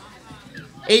course,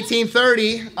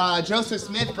 1830, Joseph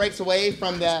Smith breaks away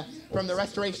from the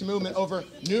Restoration movement over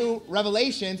new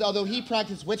revelations, although he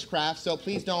practiced witchcraft, so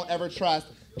please don't ever trust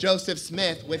Joseph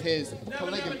Smith with his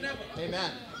polygamy. Never.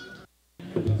 Amen.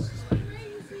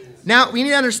 Now, we need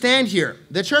to understand here,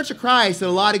 the Church of Christ did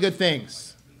a lot of good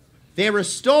things. They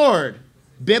restored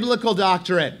biblical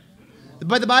doctrine.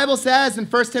 But the Bible says in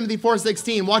 1 Timothy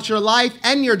 4:16, watch your life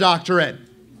and your doctrine.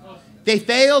 They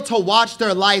fail to watch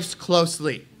their lives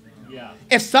closely.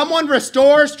 If someone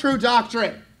restores true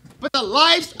doctrine, but the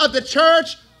life of the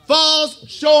church falls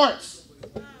short,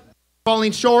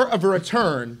 falling short of a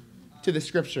return to the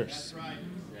scriptures.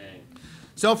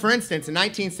 So, for instance, in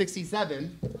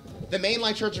 1967, the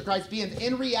Mainline Church of Christ begins,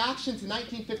 in reaction to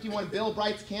 1951 Bill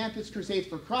Bright's Campus Crusade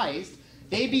for Christ,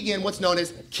 they begin what's known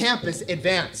as Campus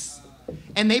Advance.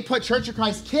 And they put Church of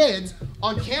Christ kids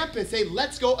on campus, say,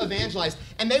 let's go evangelize.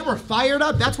 And they were fired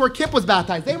up. That's where Kip was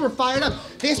baptized. They were fired up.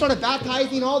 They started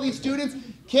baptizing all these students.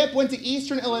 Kip went to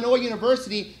Eastern Illinois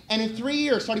University, and in 3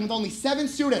 years, starting with only 7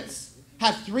 students,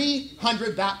 had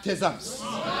 300 baptisms.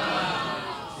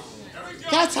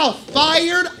 That's how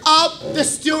fired up the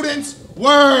students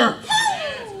were.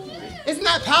 Isn't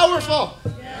that powerful?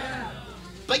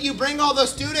 But you bring all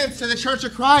those students to the Church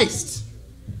of Christ,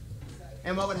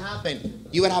 and what would happen?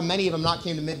 You would have many of them not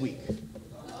came to midweek.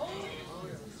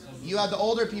 You have the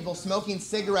older people smoking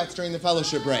cigarettes during the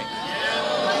fellowship break.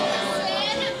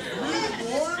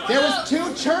 There was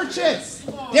 2 churches.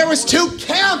 There was 2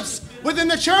 camps within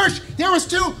the church. There was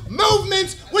 2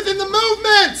 movements within the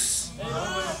movements.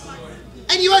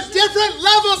 And you had different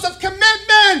levels of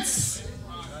commitments.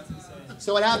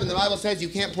 So what happened? The Bible says you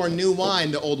can't pour new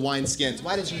wine to old wineskins.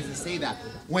 Why does Jesus say that?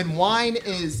 When wine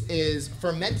is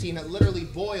fermenting, it literally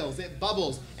boils, it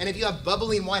bubbles. And if you have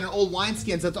bubbling wine in old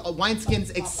wineskins, the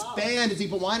wineskins expand as you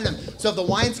put wine in them. So if the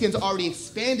wineskins already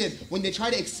expanded, when they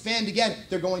try to expand again,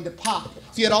 they're going to pop.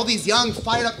 So you had all these young,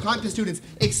 fired up campus students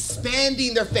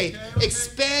expanding their faith,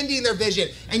 expanding their vision.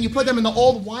 And you put them in the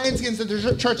old wineskins of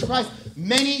the Church of Christ.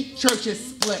 Many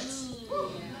churches split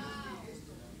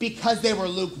because they were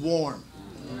lukewarm.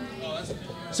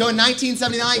 So in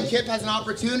 1979, Kip has an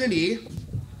opportunity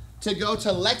to go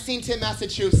to Lexington,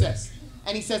 Massachusetts.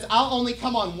 And he says, I'll only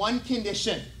come on one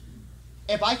condition.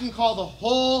 If I can call the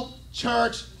whole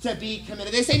church to be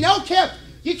committed. They say, no, Kip,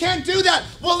 you can't do that.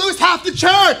 We'll lose half the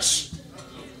church.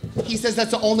 He says,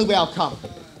 that's the only way I'll come.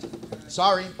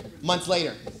 Sorry. Months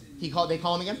later, they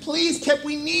call him again. Please, Kip,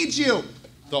 we need you.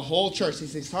 The whole church. They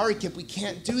say, sorry, Kip, we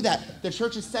can't do that. The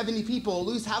church is 70 people.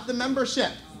 We'll lose half the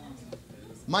membership.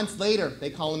 Months later, they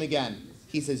call him again.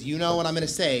 He says, you know what I'm going to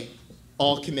say?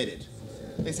 All committed.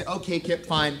 They say, okay, Kip,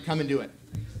 fine, come and do it.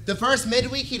 The first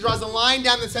midweek, he draws a line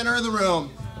down the center of the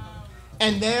room,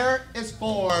 and there is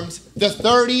formed the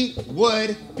 30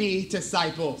 would-be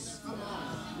disciples.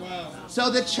 Wow. So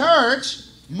the church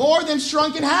more than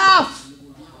shrunk in half.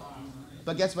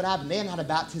 But guess what happened? They hadn't had a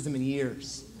baptism in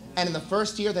years. And in the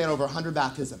first year, they had over 100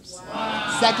 baptisms.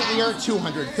 Wow. Second year,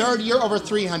 200. Third year, over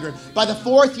 300. By the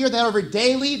fourth year, they had over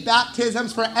daily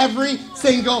baptisms for every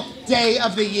single day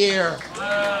of the year.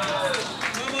 Wow.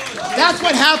 That's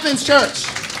what happens, church.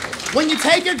 When you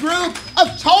take a group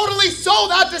of totally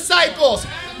sold-out disciples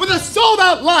with a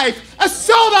sold-out life, a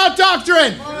sold-out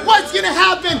doctrine, what's going to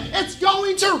happen? It's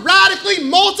going to radically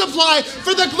multiply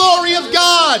for the glory of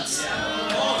God.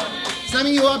 Some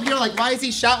of you up here are like, why is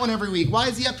he shouting every week? Why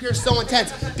is he up here so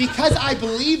intense? Because I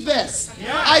believe this.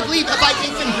 I believe if I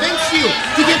can convince you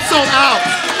to get sold out,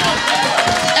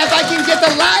 if I can get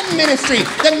the Latin ministry,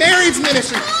 the marriage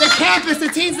ministry, the campus, the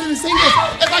teens and the singles,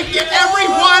 if I can get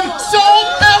everyone sold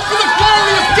out for the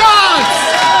glory of God,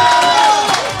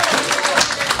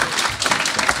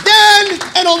 then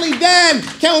and only then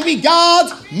can we be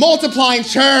God's multiplying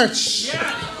church.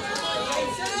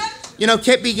 You know,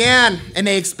 Kip began and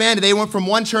they expanded. They went from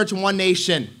one church and one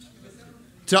nation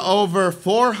to over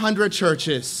 400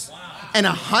 churches and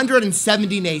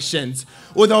 170 nations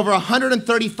with over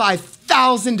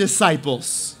 135,000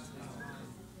 disciples.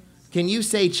 Can you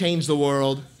say change the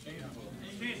world?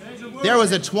 There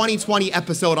was a 2020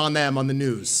 episode on them on the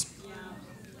news.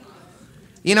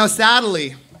 You know,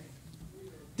 sadly,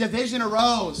 division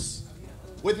arose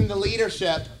within the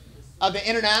leadership of the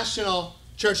International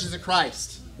Churches of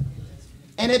Christ.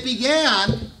 And it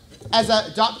began as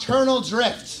a doctrinal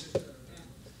drift.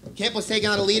 Kip was taken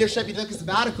out of leadership, he took a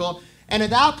sabbatical, and at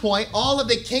that point, all of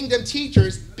the kingdom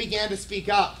teachers began to speak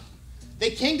up. The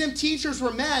kingdom teachers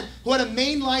were men who had a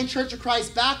mainline Church of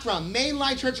Christ background,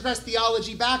 mainline Church of Christ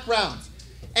theology background.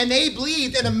 And they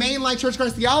believed in a mainline Church of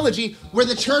Christ theology where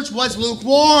the church was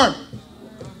lukewarm.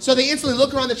 So they instantly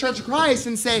look around the Church of Christ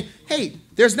and say, hey,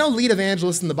 there's no lead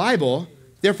evangelist in the Bible,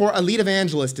 therefore a lead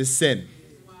evangelist is sin.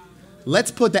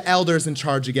 Let's put the elders in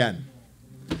charge again.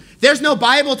 There's no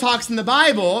Bible talks in the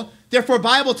Bible, therefore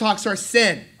Bible talks are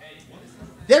sin.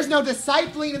 There's no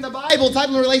discipling in the Bible,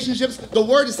 discipling relationships, the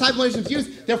word discipling relationships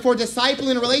used, therefore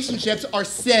discipling relationships are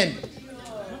sin.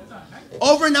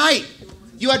 Overnight,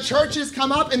 you had churches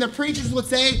come up and the preachers would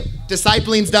say,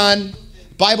 discipling's done,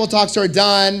 Bible talks are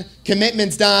done.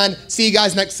 Commitment's done. See you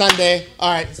guys next Sunday.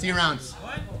 All right, see you around.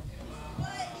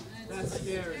 That's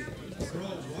scary. Bro,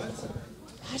 what?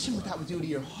 Imagine what that would do to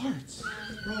your heart.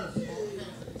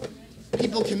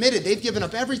 People committed. They've given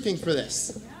up everything for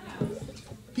this.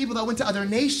 People that went to other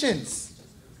nations,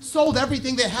 sold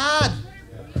everything they had,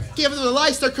 gave up their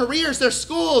lives, their careers, their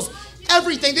schools,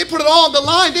 everything. They put it all on the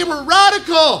line. They were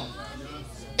radical.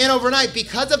 And overnight,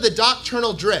 because of the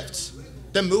doctrinal drift,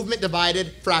 the movement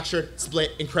divided, fractured,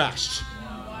 split, and crashed.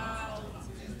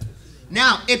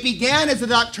 Now, it began as a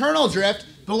doctrinal drift,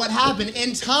 but what happened?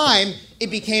 In time, it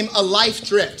became a life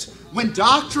drift. When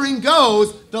doctrine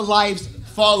goes, the lives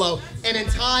follow. And in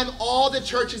time, all the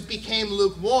churches became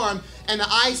lukewarm, and the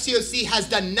ICOC has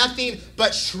done nothing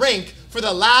but shrink for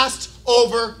the last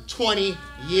over 20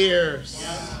 years.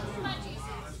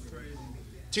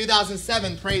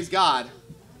 2007, praise God,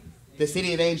 the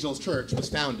City of Angels Church was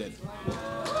founded.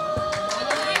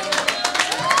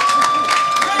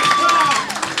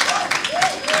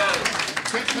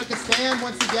 Took a stand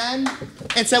once again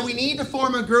and said we need to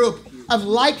form a group of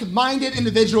like-minded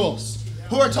individuals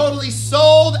who are totally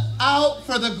sold out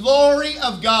for the glory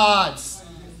of God.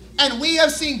 And we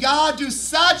have seen God do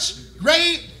such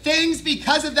great things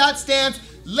because of that stance.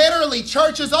 Literally,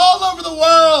 churches all over the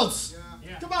world.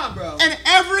 Come on, bro. And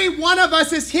every one of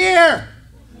us is here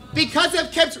because of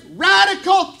Kip's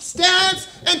radical stance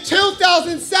in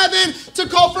 2007 to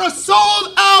call for a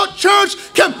sold-out church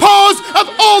composed of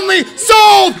only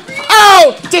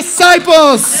sold-out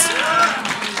disciples.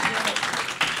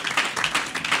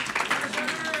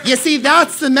 You see,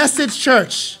 that's the message,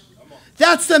 church.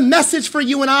 That's the message for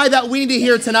you and I that we need to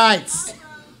hear tonight.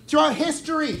 Throughout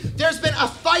history, there's been a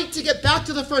fight to get back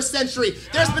to the first century.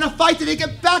 There's been a fight to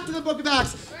get back to the book of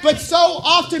Acts. But so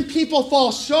often people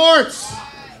fall short.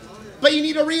 But you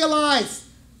need to realize,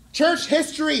 church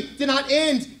history did not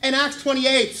end in Acts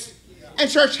 28. And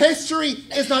church history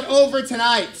is not over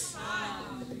tonight.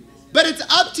 But it's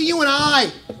up to you and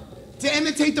I to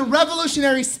imitate the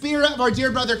revolutionary spirit of our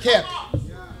dear brother Kip.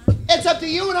 It's up to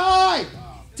you and I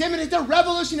to imitate the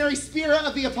revolutionary spirit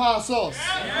of the apostles.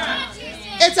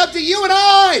 It's up to you and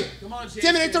I to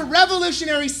imitate the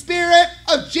revolutionary spirit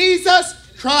of Jesus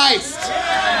Christ.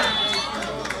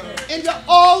 And to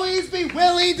always be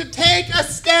willing to take a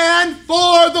stand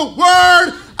for the Word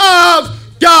of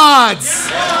God.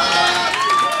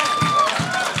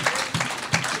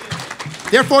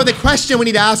 Therefore, the question we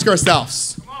need to ask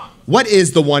ourselves, what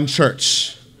is the one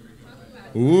church?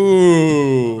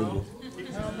 Ooh.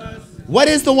 What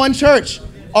is the one church?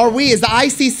 Is the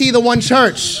ICC the one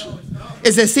church?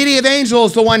 Is the City of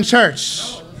Angels the one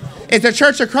church? Is the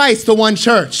Church of Christ the one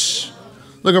church?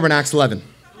 Look over in Acts 11.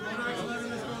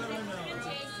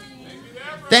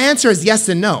 The answer is yes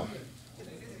and no.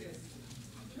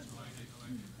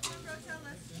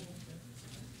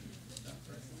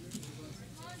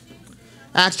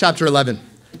 Acts chapter 11.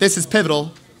 This is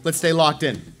pivotal. Let's stay locked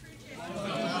in.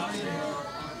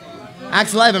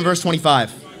 Acts 11, verse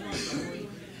 25.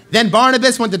 Then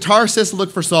Barnabas went to Tarsus to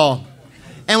look for Saul.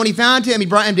 And when he found him, he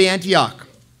brought him to Antioch.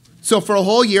 So for a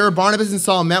whole year, Barnabas and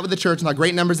Saul met with the church and saw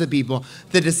great numbers of people.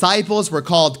 The disciples were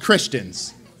called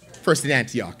Christians, first in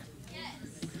Antioch.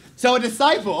 So a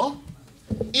disciple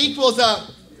equals a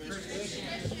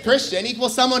Christian,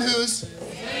 equals someone who's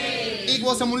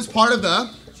part of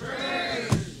the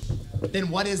church.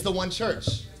 Then what is the one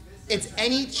church? It's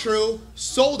any true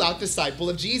sold-out disciple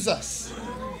of Jesus.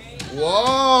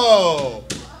 Whoa.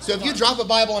 So if you drop a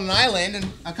Bible on an island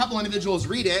and a couple individuals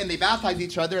read it and they baptize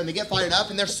each other and they get fired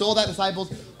up and they're sold-out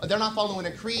disciples, they're not following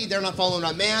a creed, they're not following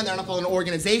a man, they're not following an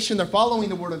organization, they're following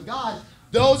the Word of God.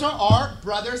 Those are our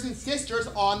brothers and sisters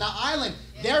on the island.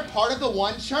 They're part of the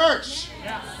one church.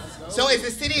 So is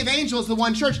the City of Angels the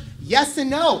one church? Yes and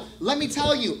no. Let me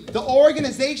tell you, the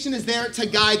organization is there to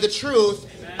guide the truth.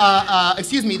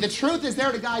 The truth is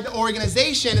there to guide the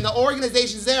organization, and the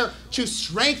organization is there to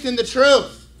strengthen the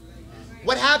truth.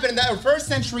 What happened in the first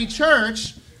century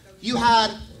church, you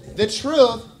had the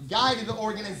truth guided the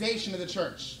organization of the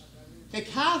church. The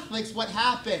Catholics, what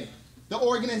happened? The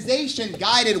organization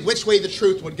guided which way the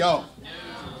truth would go.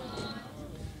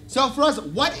 So for us,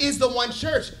 what is the one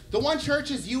church? The one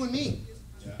church is you and me.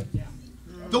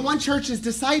 The one church is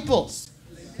disciples.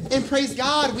 And praise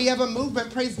God, we have a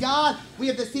movement. Praise God, we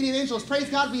have the City of Angels. Praise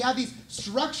God, we have these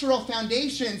structural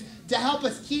foundations to help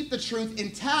us keep the truth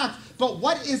intact. But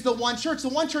what is the one church? The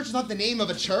one church is not the name of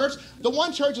a church. The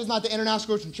one church is not the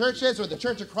International Christian Churches or the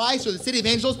Church of Christ or the City of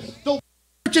Angels. The one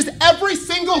church is every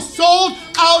single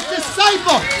sold-out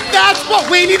disciple. That's what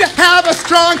we need to have a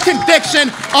strong conviction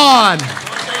on.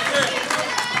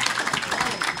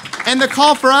 And the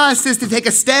call for us is to take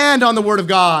a stand on the Word of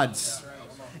God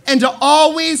and to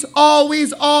always,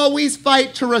 always, always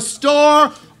fight to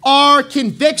restore our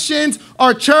convictions,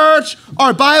 our church,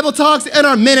 our Bible talks, and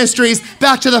our ministries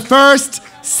back to the first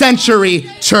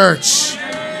century church.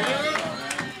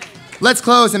 Let's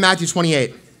close in Matthew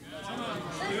 28.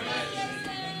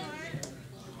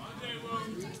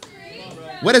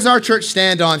 What does our church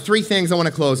stand on? 3 things I want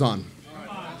to close on.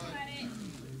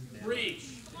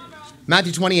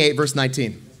 Matthew 28, verse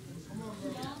 19.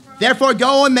 Therefore,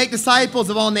 go and make disciples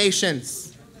of all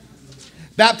nations,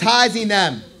 baptizing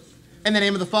them in the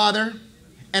name of the Father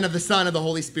and of the Son and of the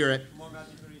Holy Spirit,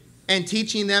 and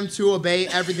teaching them to obey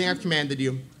everything I've commanded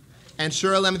you. And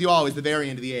surely I'm with you always, the very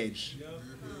end of the age.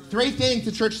 3 things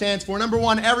the church stands for. Number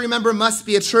 1, every member must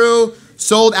be a true,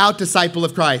 sold-out disciple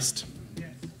of Christ.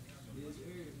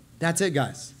 That's it,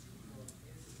 guys.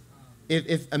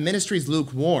 If a ministry is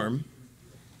lukewarm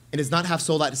and does not have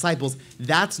sold-out disciples,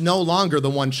 that's no longer the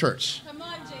one church. Come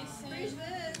on, Jason.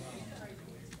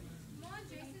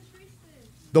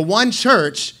 The one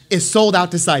church is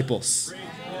sold-out disciples.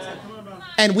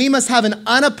 And we must have an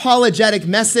unapologetic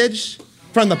message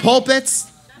from the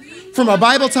pulpits, from our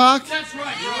Bible talk,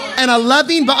 and a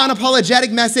loving but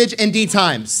unapologetic message in D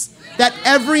times. That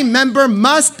every member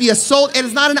must be a soul. It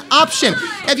is not an option.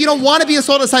 If you don't want to be a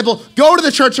soul disciple, go to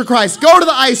the Church of Christ, go to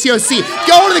the ICOC,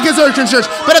 go to the Conservative Church.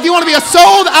 But if you want to be a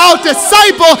sold out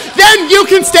disciple, then you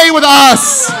can stay with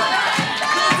us.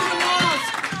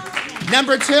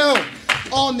 Number 2,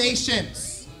 all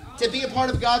nations. To be a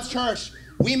part of God's church,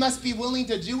 we must be willing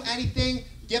to do anything,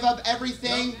 give up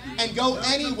everything, and go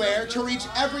anywhere to reach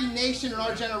every nation in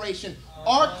our generation.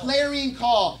 Our clarion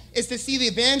call is to see the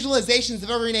evangelizations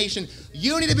of every nation.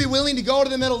 You need to be willing to go to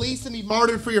the Middle East and be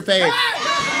martyred for your faith.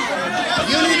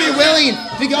 You need to be willing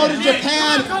to go to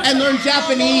Japan and learn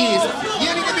Japanese.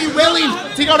 You need to be willing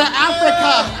to go to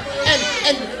Africa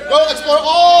and go explore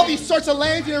all these sorts of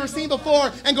lands you've never seen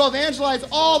before and go evangelize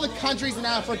all the countries in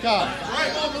Africa.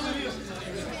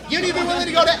 You need to be willing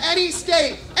to go to any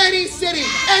state, any city,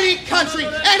 any country,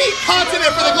 any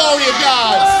continent for the glory of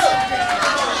God.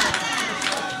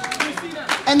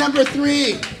 And number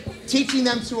 3, teaching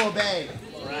them to obey.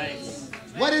 Right.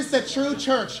 What is the true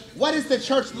church? What does the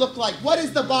church look like? What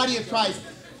is the body of Christ?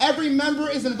 Every member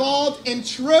is involved in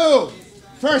true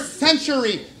first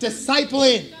century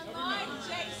discipling.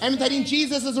 Imitating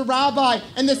Jesus as a rabbi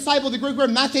and disciple, the Greek word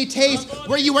mathetes,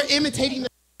 where you are imitating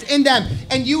in them.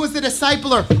 And you as the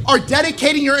discipler are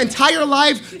dedicating your entire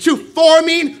life to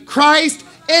forming Christ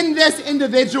in this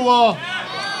individual.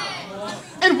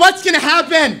 And what's going to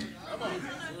happen?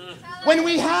 When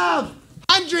we have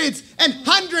hundreds and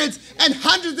hundreds and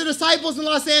hundreds of disciples in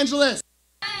Los Angeles,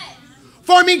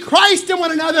 forming Christ in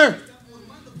one another,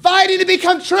 fighting to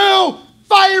become true,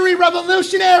 fiery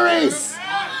revolutionaries,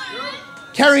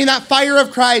 carrying that fire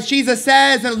of Christ. Jesus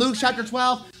says in Luke chapter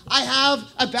 12, I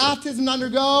have a baptism to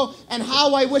undergo, and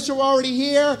how I wish it were already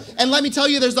here. And let me tell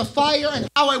you, there's a fire, and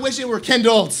how I wish it were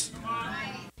kindled.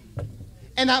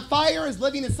 And that fire is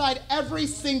living inside every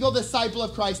single disciple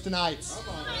of Christ tonight.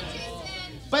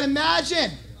 But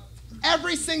imagine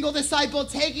every single disciple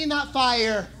taking that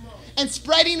fire and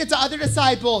spreading it to other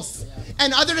disciples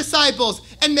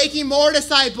and making more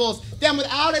disciples. Then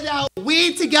without a doubt,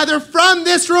 we together from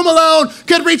this room alone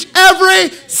could reach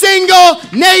every single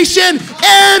nation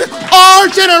in our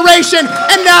generation.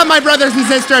 And that, my brothers and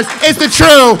sisters, is the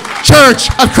true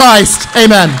church of Christ.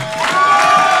 Amen.